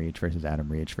Adam Reach versus Adam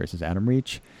Reach versus Adam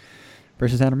Reach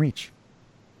versus Adam Reach.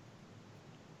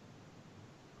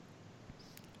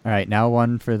 All right, now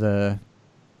one for the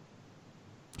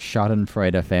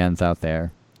Schadenfreude fans out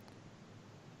there.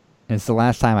 And it's the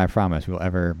last time, I promise, we'll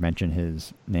ever mention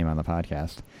his name on the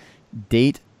podcast.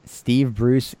 Date: Steve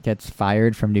Bruce gets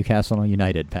fired from Newcastle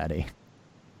United, Patty.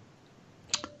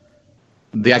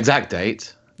 The exact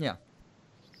date? Yeah.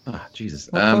 Ah, Jesus.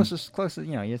 Well, closest,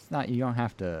 it's not, you don't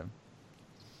have to.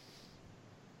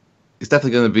 It's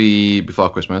definitely going to be before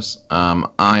Christmas. I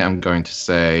am going to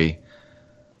say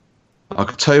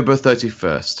October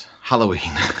 31st, Halloween.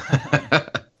 Yeah,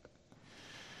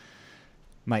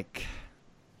 Mike.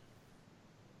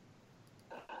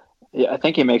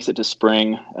 think he makes it to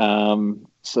spring.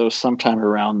 So sometime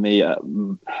around the,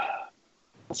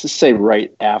 let's just say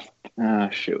right after.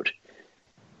 Shoot.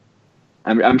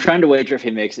 I'm trying to wager if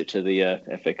he makes it to the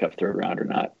FA Cup third round or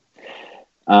not.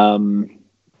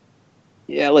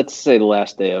 Yeah, let's say the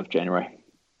last day of January.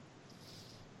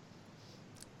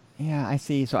 Yeah, I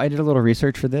see. So I did a little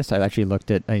research for this. I actually looked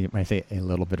at, I say a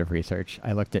little bit of research.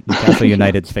 I looked at Newcastle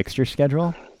United's fixture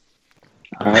schedule.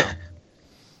 All right.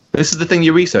 This is the thing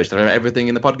you researched, everything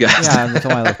in the podcast. Yeah, that's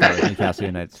all I looked at, Newcastle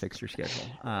United's fixture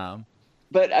schedule.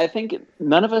 But I think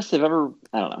none of us have ever,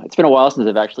 I don't know, it's been a while since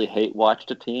I've actually hate-watched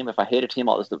a team. If I hate a team,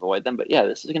 I'll just avoid them. But yeah,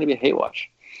 this is going to be a hate-watch.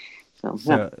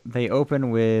 So they open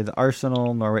with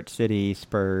Arsenal, Norwich City,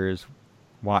 Spurs,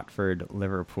 Watford,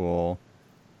 Liverpool,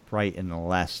 Brighton, and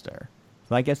Leicester.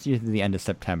 So that gets you to the end of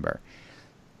September.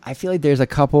 I feel like there's a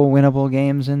couple winnable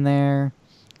games in there,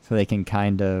 so they can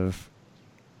kind of,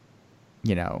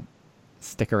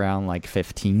 stick around like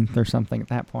 15th or something at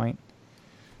that point.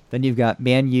 Then you've got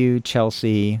Man U,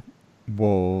 Chelsea,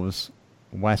 Wolves,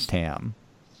 West Ham.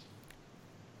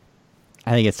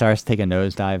 I think it starts to take a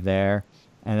nosedive there.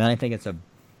 And then I think it's a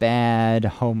bad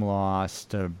home loss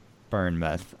to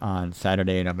Bournemouth on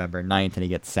Saturday, November 9th, and he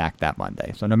gets sacked that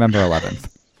Monday. So November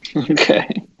 11th. Okay.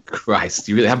 Christ,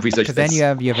 you really have researched this. Because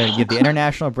then you have the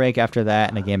international break after that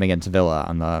and a game against Villa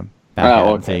on the back end.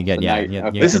 Okay. So you get,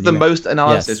 This is the most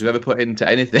analysis we've ever put into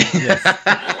anything.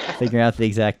 Yes. Figuring out the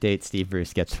exact date Steve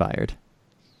Bruce gets fired.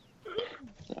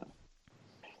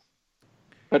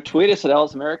 But tweet us at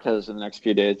Alice Americas in the next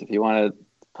few days if you want to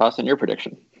toss in your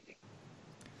prediction.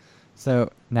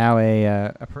 So now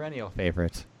a perennial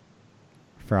favorite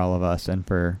for all of us and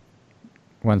for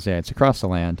Wednesday nights across the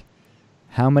land.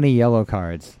 How many yellow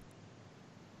cards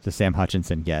does Sam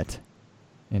Hutchinson get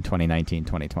in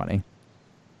 2019-2020?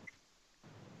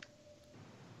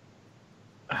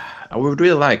 I would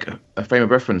really like a frame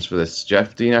of reference for this,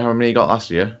 Jeff. Do you know how many he got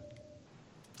last year?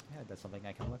 Yeah, that's something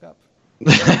I can look up.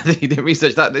 You didn't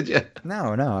research that, did you?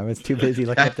 No, I was too busy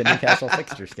looking at the Newcastle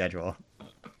fixture schedule.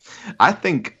 I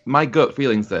think my gut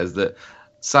feeling says that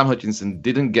Sam Hutchinson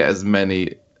didn't get as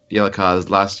many yellow cards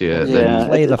last year. Yeah.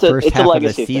 Play the first it's a half of the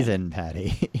legacy season,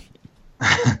 Patty.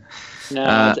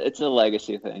 No, it's a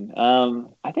legacy thing.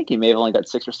 I think he may have only got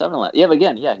 6 or 7 last. Yeah, but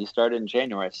again, he started in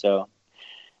January, so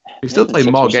he still played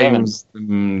 6 more or 7. games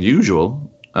than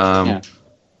usual. Yeah.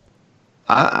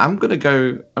 I'm gonna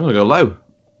go low.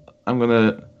 I'm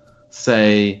gonna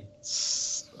say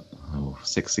 6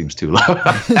 seems too low.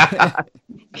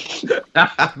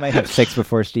 Might have 6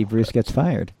 before Steve Bruce gets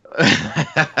fired.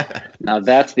 Now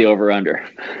that's the over/under.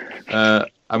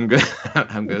 I'm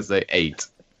gonna say 8.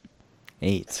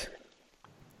 8.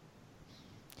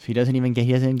 So he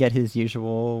doesn't get his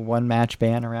usual 1 match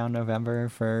ban around November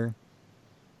for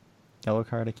yellow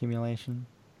card accumulation.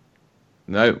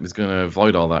 No, he's gonna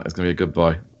avoid all that. He's gonna be a good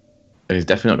boy. And he's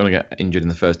definitely not going to get injured in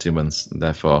the first 2 months.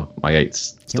 Therefore, my 8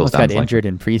 still He almost stands. got injured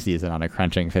in preseason on a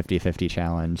crunching 50-50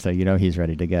 challenge, so he's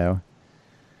ready to go.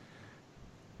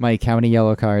 Mike, how many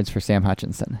yellow cards for Sam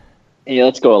Hutchinson? Yeah,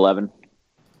 let's go 11.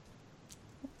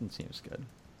 That seems good.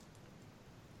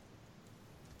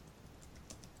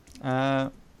 I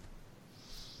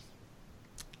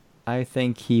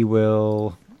think he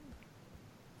will...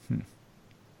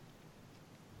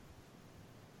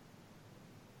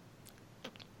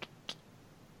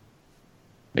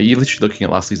 You're literally looking at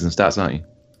last season's stats, aren't you?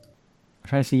 I'm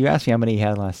trying to see. You asked me how many he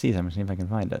had last season. I'm going to see if I can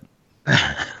find it.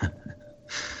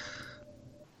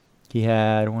 He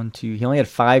had he only had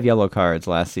 5 yellow cards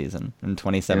last season in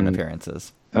 27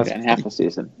 appearances. That's Okay, half a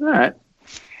season. All right.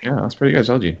 Yeah, that's pretty good. I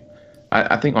told you.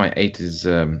 I think my 8 is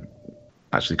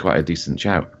actually quite a decent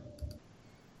shout.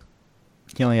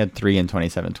 He only had 3 in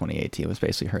 27-28. He was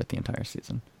basically hurt the entire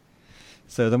season.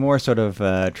 So the more sort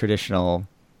of traditional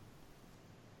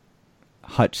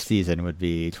Hutch season would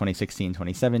be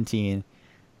 2016-2017,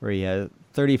 where he had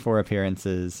 34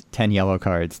 appearances, 10 yellow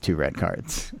cards, 2 red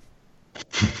cards.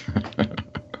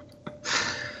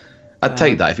 I'd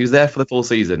take that. If he was there for the full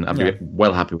season, I'd be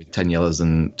well happy with 10 yellows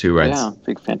and 2 reds. Yeah,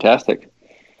 fantastic.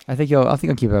 I think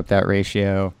he'll keep up that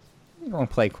ratio. He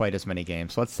won't play quite as many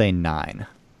games. So let's say 9.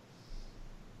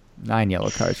 9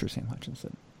 yellow cards for Sam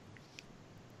Hutchinson.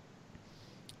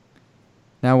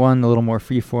 Now one a little more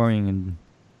free-forming and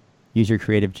use your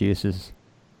creative juices.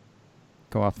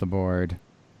 Go off the board.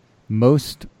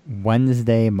 Most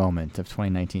Wednesday moment of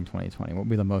 2019-2020. What would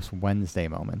be the most Wednesday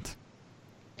moment?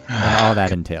 And all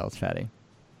that entails, Fatty.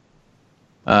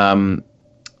 I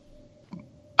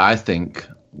think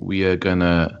we're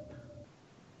gonna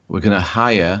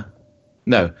hire.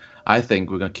 No, I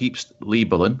think we're gonna keep Lee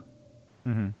Bullen.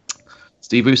 Mm-hmm.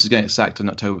 Steve Bruce is getting sacked on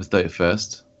October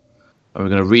 31st. and we're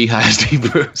going to rehire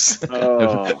Steve Bruce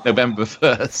Oh. November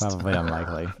 1st. Probably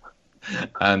unlikely.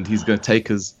 And he's going to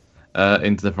take us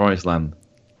into the Forest Land.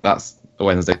 That's a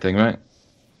Wednesday thing, right?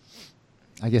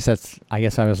 I guess I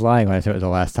was lying when I said it was the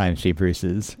last time Steve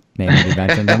Bruce's name would be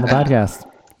mentioned on the podcast.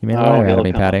 You made a liar out of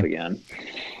me, he'll come up Patty. again.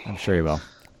 I'm sure you will.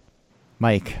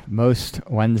 Mike, most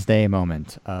Wednesday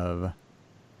moment of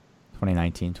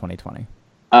 2019-2020.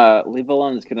 Lee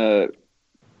Villain is going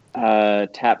to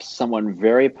tap someone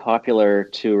very popular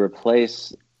to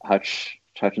replace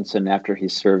Hutchinson after he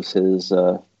serves his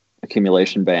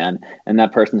accumulation ban, and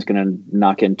that person's going to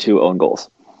knock in 2 own goals.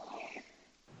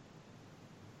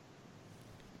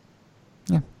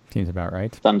 Yeah, seems about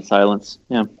right. Stunned silence.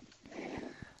 Yeah.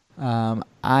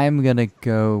 I'm going to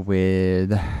go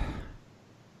with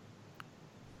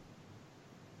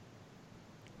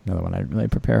another one I didn't really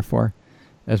prepare for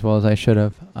as well as I should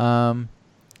have.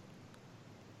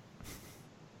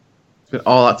 It's been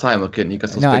all that time looking. You got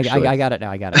some No, I fixtures. got it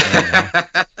now. I got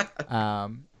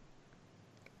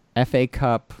it. FA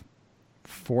Cup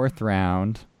 4th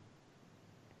round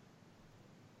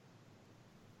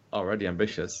Already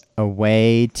ambitious.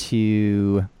 away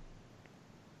to.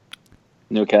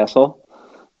 Newcastle.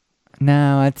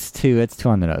 No, it's two. It's 2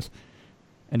 on the nose.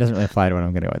 It doesn't really apply to what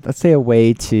I'm going to go with. Let's say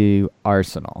away to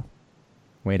Arsenal.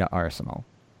 Way to Arsenal.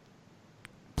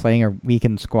 Playing a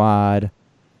weakened squad,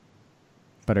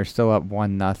 but are still up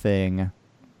 1-0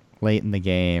 late in the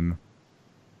game.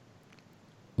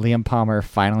 Liam Palmer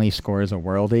finally scores a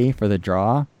worldie for the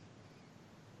draw,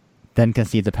 then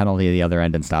concedes a penalty at the other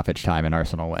end in stoppage time, and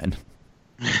Arsenal win.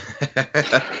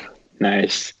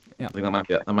 Nice. I think that might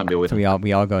be a winner. So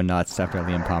we all go nuts after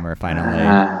Liam Palmer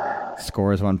finally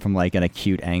scores one from like an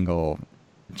acute angle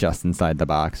just inside the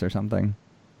box or something.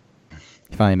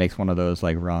 He finally makes one of those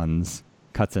like runs,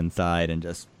 cuts inside, and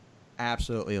just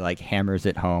absolutely like hammers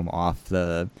it home off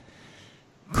the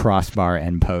crossbar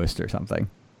end post or something.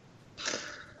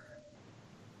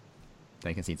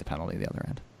 They concedes a penalty at the other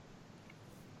end.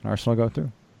 And Arsenal go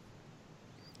through.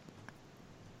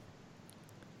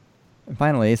 And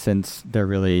finally, since they're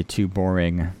really too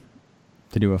boring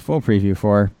to do a full preview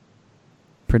for,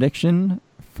 prediction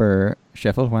for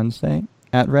Sheffield Wednesday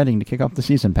at Reading to kick off the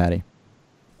season, Patty.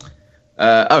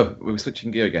 We're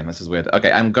switching gear again. This is weird.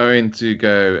 Okay, I'm going to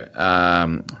go. I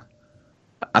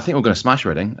think we're going to smash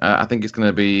Reading. I think it's going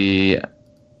to be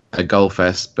a goal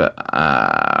fest, but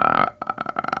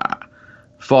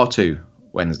 4-2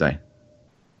 Wednesday.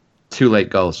 2 late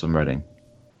goals from Reading.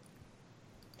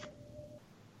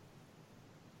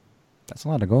 That's a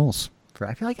lot of goals.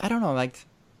 I feel like, I don't know, I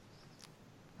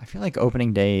feel like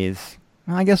opening days,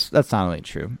 well, I guess that's not really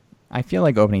true. I feel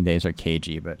like opening days are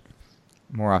cagey, but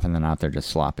more often than not, they're just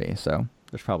sloppy. So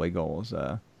there's probably goals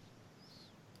in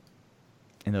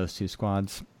those 2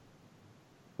 squads.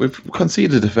 We've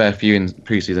conceded a fair few in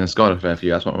preseason and scored a fair few.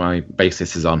 That's what my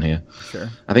basis is on here. Sure.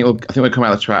 I think we'll come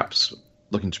out of the traps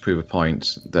looking to prove a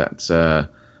point that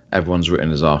everyone's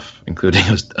written us off, including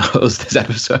us this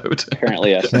episode. Apparently,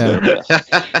 yes. Yeah.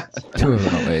 2 of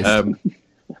them at least.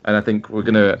 And I think we're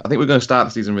gonna start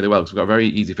the season really well because we've got a very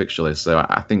easy fixture list. So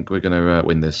I think we're gonna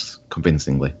win this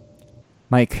convincingly.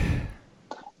 Mike.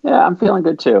 Yeah, I'm feeling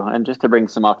good too. And just to bring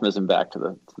some optimism back to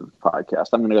the podcast,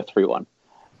 I'm going to go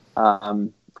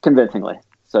 3-1. Convincingly.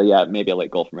 So yeah, maybe a late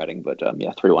goal from Reading, but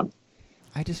yeah, 3-1.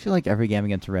 I just feel like every game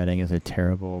against Reading is a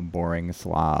terrible, boring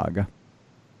slog. And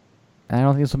I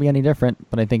don't think this will be any different,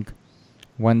 but I think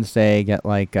Wednesday get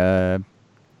like a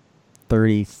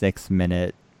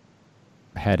 36-minute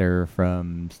header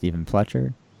from Stephen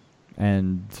Fletcher,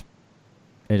 and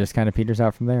it just kind of peters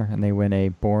out from there, and they win a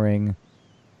boring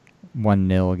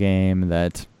 1-0 game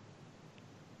that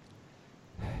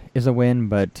is a win,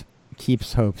 but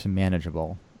keeps hopes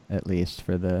manageable, at least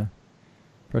for the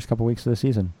first couple weeks of the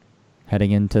season.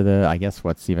 Heading into the, I guess,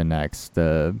 what's even next?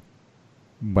 The,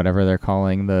 whatever they're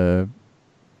calling the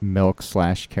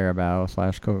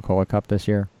Milk/Carabao/Coca-Cola Cup this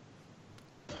year.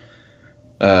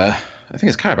 I think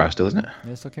it's Carabao still, isn't it? Is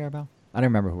it still Carabao? I don't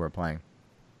remember who we're playing.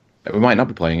 We might not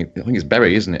be playing. I think it's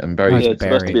Bury, isn't it? And Bury's Yeah, it's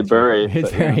supposed to be Bury.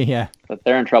 It's but, Bury, yeah. But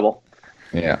they're in trouble.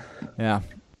 Yeah. Yeah.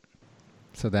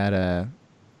 So that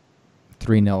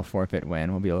 3-0 forfeit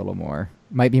win will be a little more,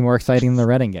 might be more exciting than the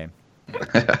Reading game.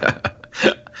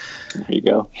 There you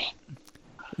go.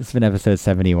 This has been episode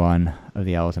 71 of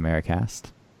the Owls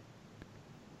Americast.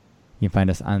 You can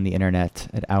find us on the internet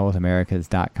at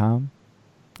owlsamericas.com.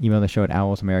 Email the show at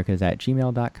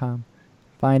owlsamericas@gmail.com.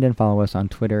 Find and follow us on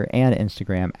Twitter and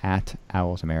Instagram at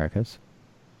owlsamericas.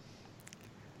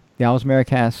 The Owls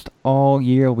Americast all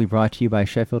year will be brought to you by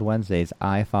Sheffield Wednesday's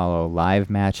iFollow live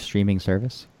match streaming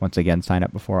service. Once again, sign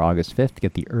up before August 5th to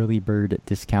get the early bird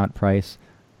discount price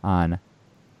on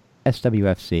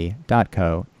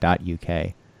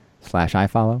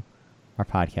swfc.co.uk/iFollow. Our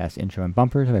podcast intro and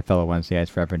bumpers by fellow Wednesdayites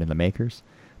forever and the makers.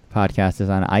 The podcast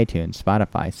is on iTunes,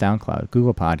 Spotify, SoundCloud,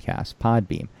 Google Podcasts,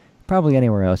 Podbeam, probably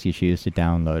anywhere else you choose to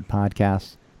download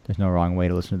podcasts. There's no wrong way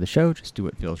to listen to the show, just do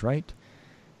what feels right.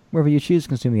 Wherever you choose to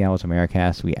consume the Owls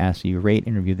Americast, we ask that you rate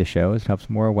and review the show as it helps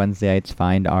more Wednesdayites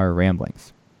find our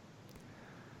ramblings.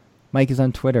 Mike is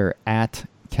on Twitter at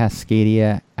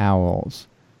Cascadia Owls.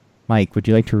 Mike, would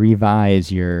you like to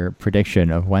revise your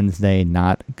prediction of Wednesday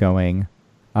not going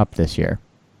up this year?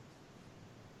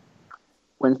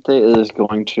 Wednesday is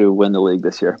going to win the league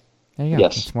this year. There you go.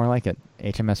 Yes. It's more like it.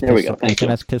 HMS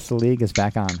HMS Pistol League is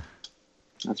back on.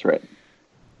 That's right.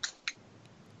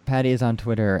 Patty is on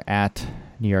Twitter at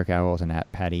New York Owls and at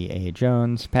Patty A.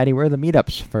 Jones. Patty, where are the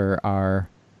meetups for our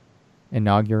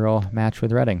inaugural match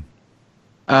with Reading?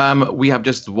 We have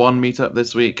just one meetup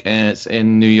this week, and it's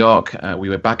in New York. We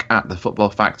were back at the Football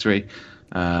Factory,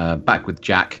 back with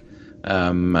Jack.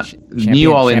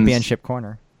 New Orleans Championship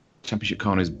Corner. Championship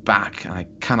Corner is back, and I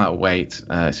cannot wait.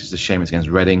 It's just a shame it's against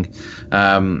Reading.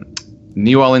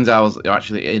 New Orleans Owls are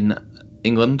actually in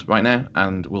England right now,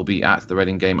 and will be at the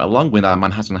Reading game along with our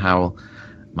Manhattan Owl,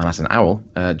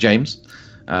 James.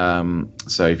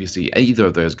 So if you see either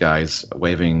of those guys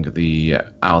waving the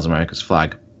Owls America's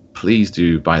flag, please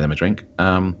do buy them a drink.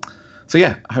 So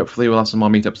yeah, hopefully we'll have some more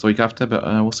meetups the week after, but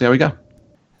we'll see how we go.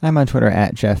 I'm on Twitter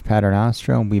at Jeff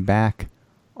Paternostro, and we'll be back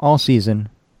all season,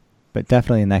 but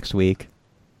definitely next week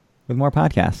with more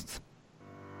podcasts.